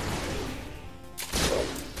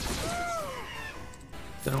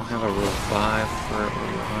 They don't have a rule 5 for a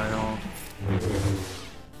while.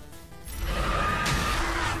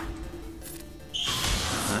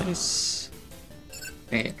 Nice.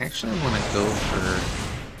 Hey, actually I want to go for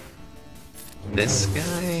this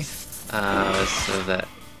guy, so that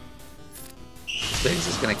Biggs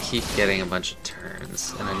is going to keep getting a bunch of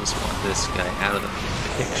turns, and I just want this guy out of the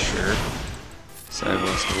picture, so I have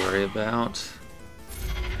less to worry about.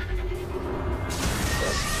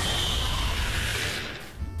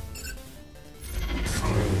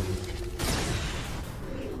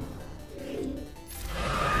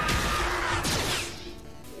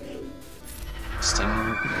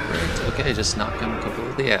 Okay, just knock him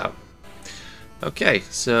completely out. Okay,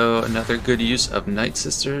 so another good use of Night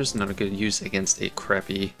Sisters, another good use against a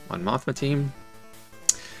crappy Mon Mothma team.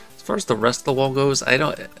 As far as the rest of the wall goes,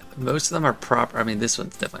 most of them are proper. I mean, this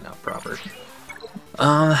one's definitely not proper.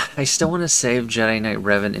 I still want to save Jedi Knight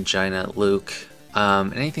Revan and Jedi Knight Luke.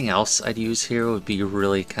 Anything else I'd use here would be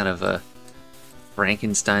really kind of a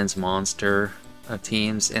Frankenstein's monster of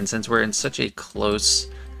teams, and since we're in such a close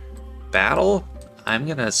battle, I'm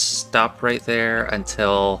gonna stop right there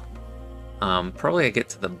until probably I get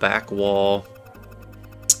to the back wall.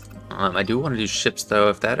 I do want to do ships though,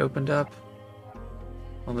 if that opened up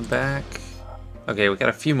on the back. Okay, we got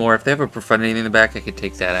a few more. If they have a Profudnity in the back, I could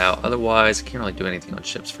take that out. Otherwise, I can't really do anything on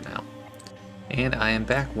ships for now. And I am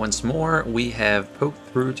back once more. We have poked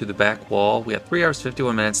through to the back wall. We have 3 hours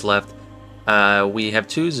 51 minutes left. We have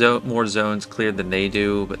 2 more zones cleared than they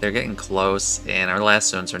do, but they're getting close, and our last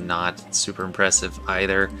zones are not super impressive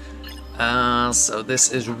either. So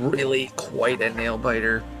this is really quite a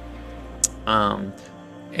nail-biter. And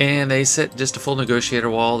they set just a full Negotiator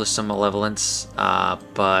wall. There's some Malevolence,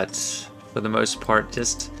 but for the most part,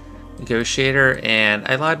 just Negotiator. And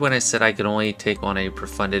I lied when I said I could only take on a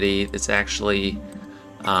Profundity. It's actually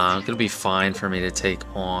going to be fine for me to take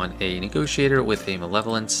on a Negotiator with a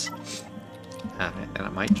Malevolence. And I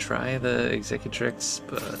might try the Executrix,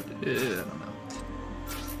 but I don't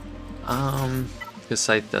know. This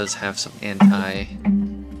site does have some anti-Jedi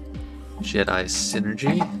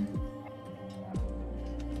synergy.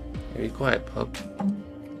 Hey, be quiet, pup.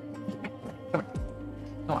 Come on.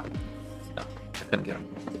 Come on. No, I couldn't get him.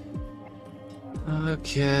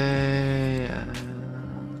 Okay.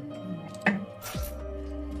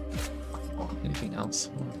 Anything else?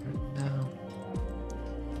 No.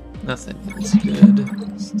 Nothing is good.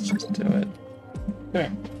 Let's just do it.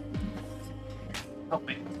 There. Help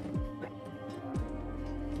me.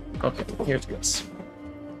 Okay, here it goes.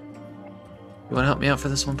 You want to help me out for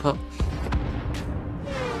this one, pup?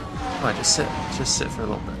 Come on, just sit for a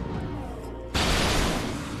little bit.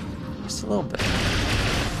 Just a little bit.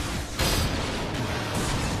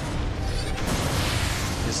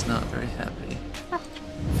 He's not very happy.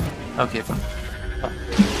 Okay, fine.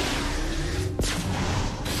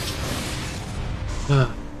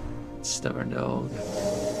 Stubborn dog.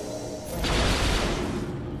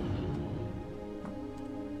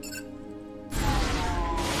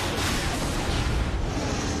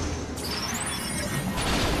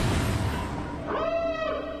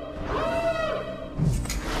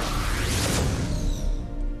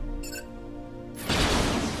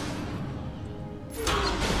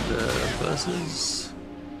 The buses.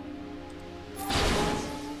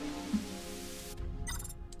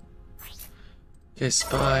 Okay,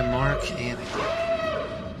 spy, mark, and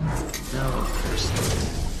no, there's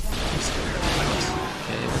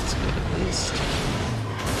okay, that's good at least.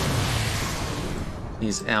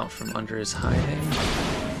 He's out from under his hiding.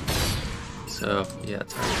 So, yeah,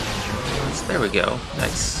 there we go.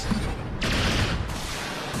 Nice.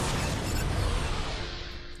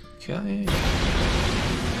 Okay.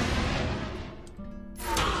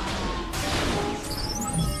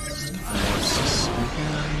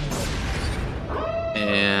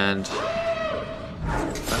 And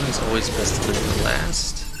it's always best to live the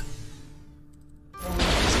last.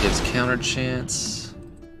 This gives counter chance.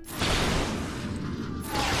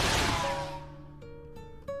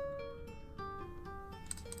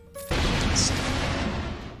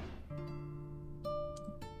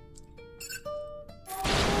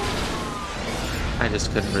 I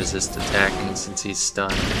just couldn't resist attacking since he's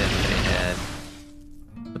stunned and they had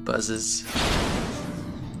the buzzes.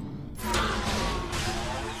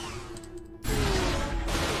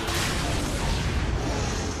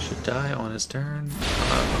 Should die on his turn.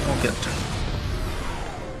 Won't get a turn.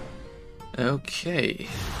 Okay,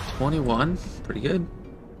 21, pretty good.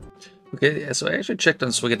 Okay, so I actually checked on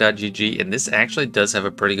Swigga.gg, and this actually does have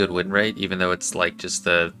a pretty good win rate, even though it's like just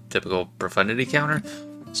the typical Profundity counter.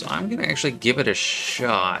 So I'm gonna actually give it a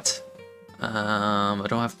shot. I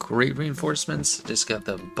don't have great reinforcements, just got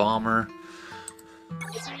the bomber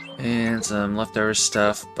and some leftover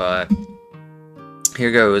stuff, but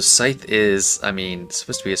here goes. Scythe is, I mean,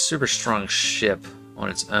 supposed to be a super strong ship on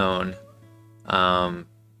its own.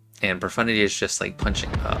 And Profundity is just like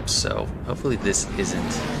punching up, so hopefully this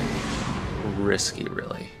isn't risky,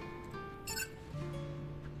 really.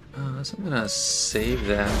 So I'm gonna save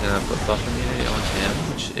that. I'm gonna put buff immunity on him,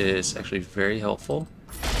 which is actually very helpful.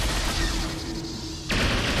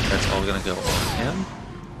 That's all gonna go on him.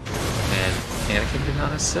 And Anakin did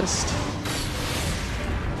not assist.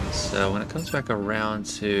 So when it comes back around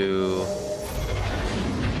to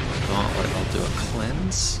Gauntlet, I'll do a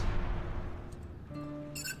cleanse.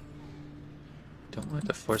 Don't want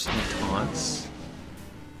to force any taunts.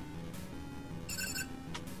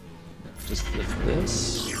 Just lift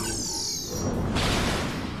this.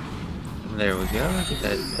 And there we go. Get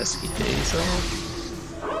that pesky daze off.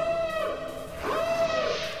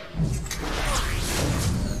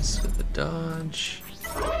 Let's get the dodge.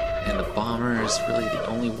 And the bomber is really the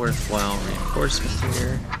only worthwhile reinforcement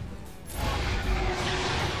here.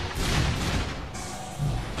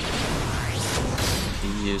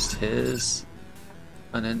 He used his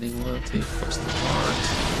unending loyalty, force the taunt.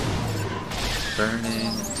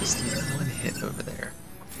 Burning, just need one hit over there.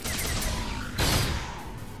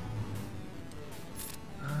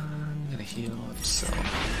 I'm gonna heal up some.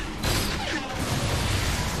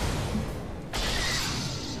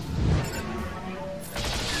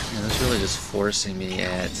 Yeah, that's really just forcing me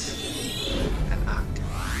at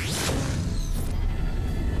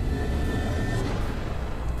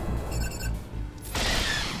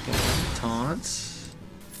taunts.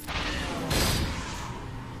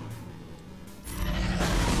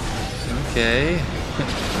 Okay, I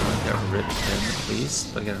got rid of him at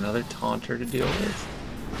least. I got another taunter to deal with.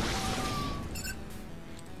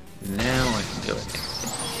 Now I can go ahead.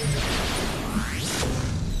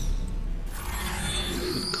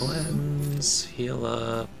 Good cleanse, heal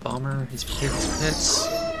up, bomber, he's pits.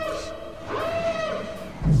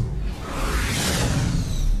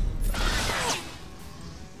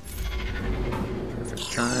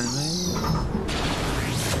 Perfect timing.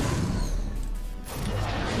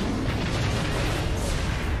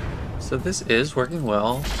 So this is working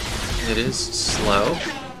well. It is slow.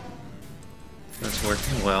 It's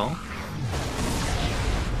working well.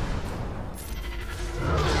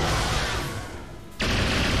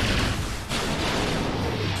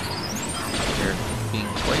 They're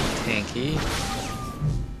being quite tanky.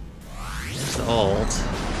 There's the ult.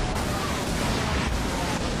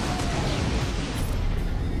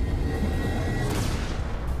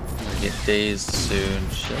 I'm gonna get dazed soon.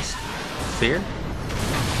 Just fear?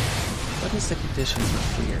 What is the condition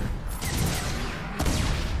for fear?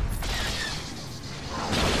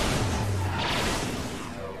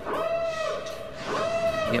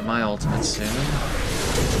 Get my ultimate soon.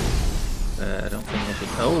 I don't think I should.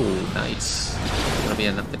 Oh, nice. That'll be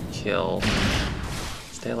enough to kill.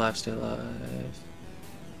 Stay alive, stay alive.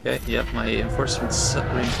 Okay, yep, my reinforcements suck,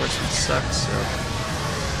 so.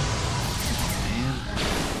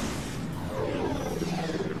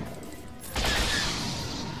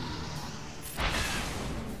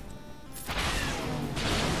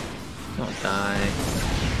 Don't die.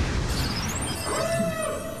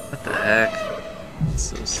 What the heck? It's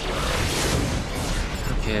so slow.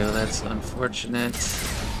 Okay, well that's unfortunate.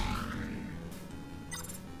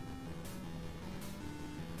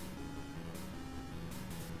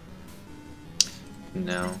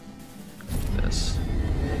 No. This.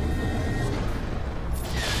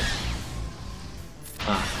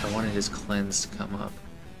 Ah, I wanted his cleanse to come up.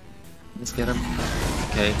 Let's get him.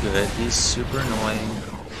 Okay, good. He's super annoying.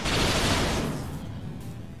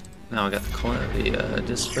 Now I got the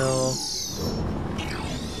dispel.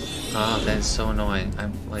 Ah, that is so annoying.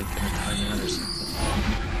 I'm like gonna time out or something.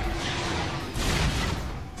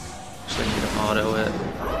 Actually, I need to auto it.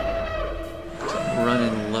 I'm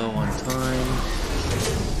running low on time.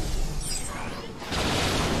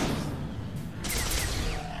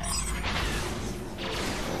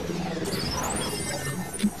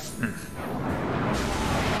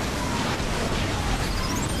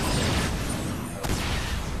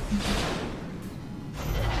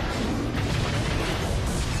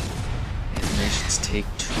 take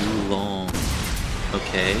too long.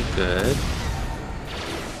 Okay, good. I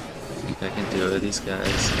think I can do it, these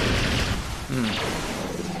guys.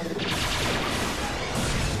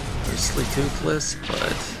 Mostly toothless,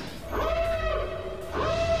 but...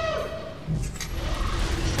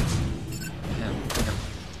 Damn.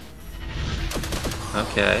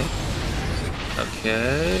 Okay.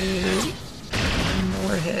 Okay.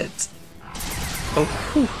 More hits. Oh,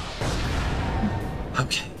 whew.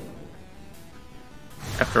 Okay.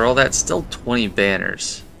 After all that, still 20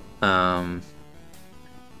 banners. I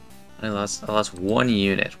lost one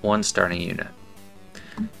unit, one starting unit.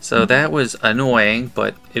 So that was annoying,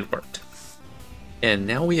 but it worked. And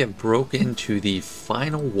now we have broken to the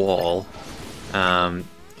final wall.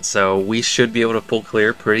 So we should be able to pull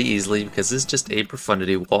clear pretty easily because this is just a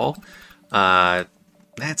Profundity wall.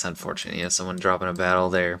 That's unfortunate. Yeah, someone dropping a battle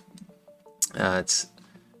there. Did I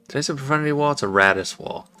say Profundity wall? It's a Raddus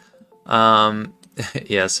wall.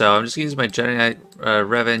 Yeah, so I'm just gonna use my Jedi Knight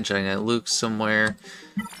Revan, Jedi Knight Luke somewhere.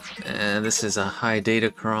 And this is a high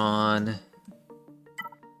Datacron.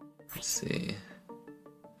 Let's see.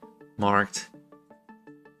 Marked.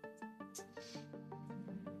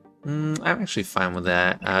 I'm actually fine with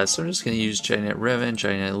that. So I'm just going to use Jedi Knight Revan,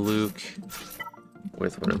 Jedi Knight Luke,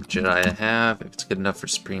 with whatever Jedi I have. If it's good enough for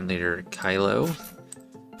Supreme Leader Kylo.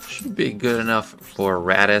 Should be good enough for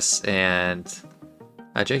Raddus, and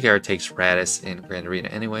JKR takes Raddus in Grand Arena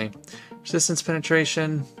anyway. Resistance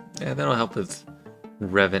penetration, yeah, that'll help with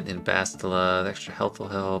Revan and Bastila. The extra health will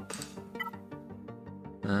help.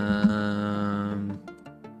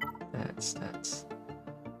 Stats.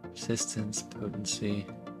 Resistance, potency.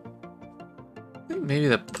 I think maybe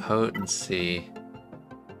the potency.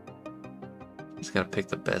 Just gotta pick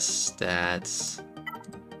the best stats.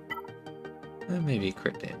 Maybe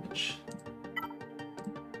crit damage.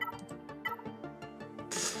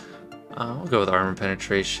 We'll go with armor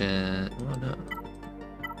penetration. Oh no.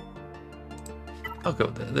 I'll go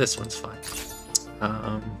with this one's fine.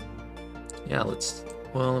 Yeah,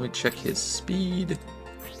 let me check his speed.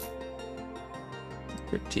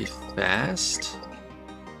 Pretty fast.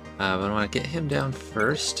 But I want to get him down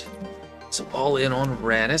first. So all in on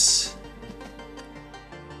Raddus.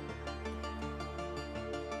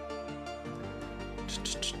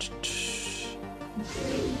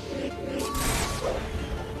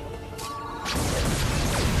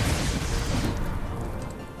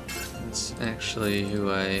 That's actually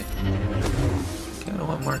who I kind of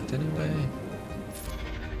want marked anyway.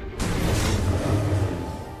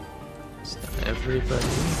 It's not everybody.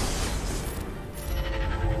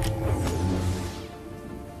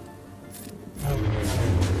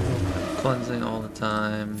 Cleansing all the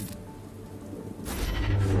time.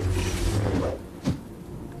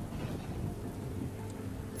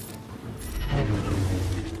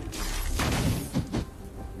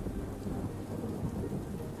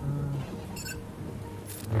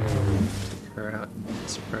 Take her out.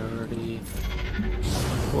 It's priority.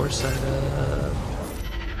 Foresight up.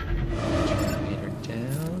 Meet her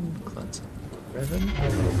down. Cleansing Revan.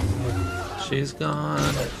 She's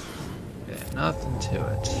gone. Okay, nothing to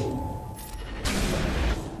it.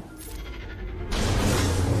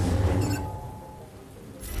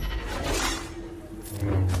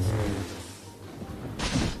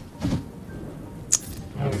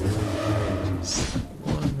 Just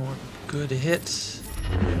one more good hit.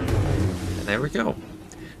 And there we go.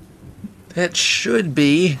 That should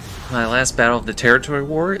be my last battle of the territory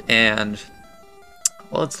war, and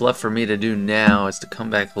all that's left for me to do now is to come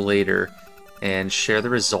back later and share the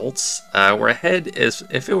results. We're ahead.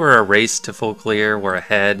 If it were a race to full clear, we're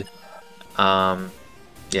ahead.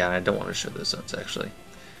 Yeah, I don't want to show those zones actually.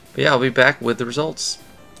 But yeah, I'll be back with the results.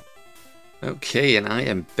 Okay, and I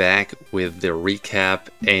am back with the recap,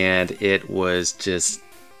 and it was just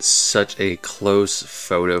such a close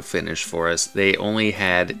photo finish for us. They only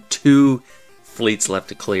had 2 fleets left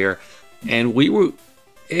to clear, and we were,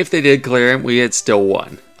 if they did clear them, we had still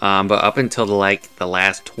won. But up until the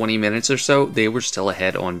last 20 minutes or so, they were still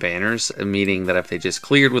ahead on banners, meaning that if they just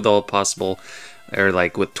cleared with all possible, or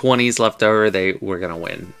like with 20s left over, they were gonna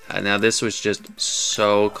win. Now this was just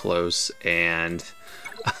so close, and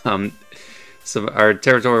so our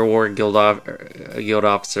territorial war guild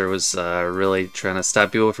officer was really trying to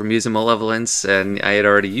stop people from using Malevolence, and I had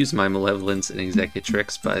already used my Malevolence in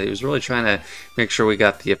Executrix, but he was really trying to make sure we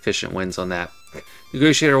got the efficient wins on that.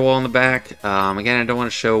 Negotiator wall in the back. Again, I don't want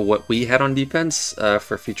to show what we had on defense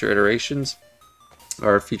for future iterations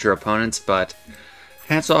or future opponents, but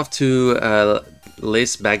hats off to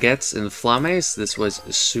Les Baguettes and Flammes. This was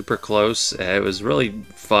super close. It was really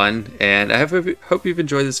fun, and I hope you've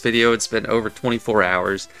enjoyed this video. It's been over 24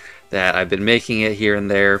 hours. that I've been making it here and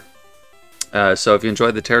there. So if you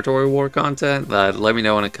enjoyed the Territory War content, let me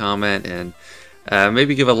know in a comment, and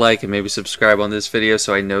maybe give a like and maybe subscribe on this video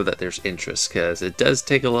so I know that there's interest, because it does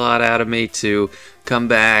take a lot out of me to come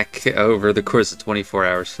back over the course of 24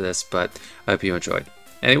 hours for this, but I hope you enjoyed.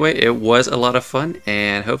 Anyway, it was a lot of fun,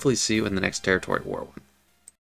 and hopefully see you in the next Territory War one.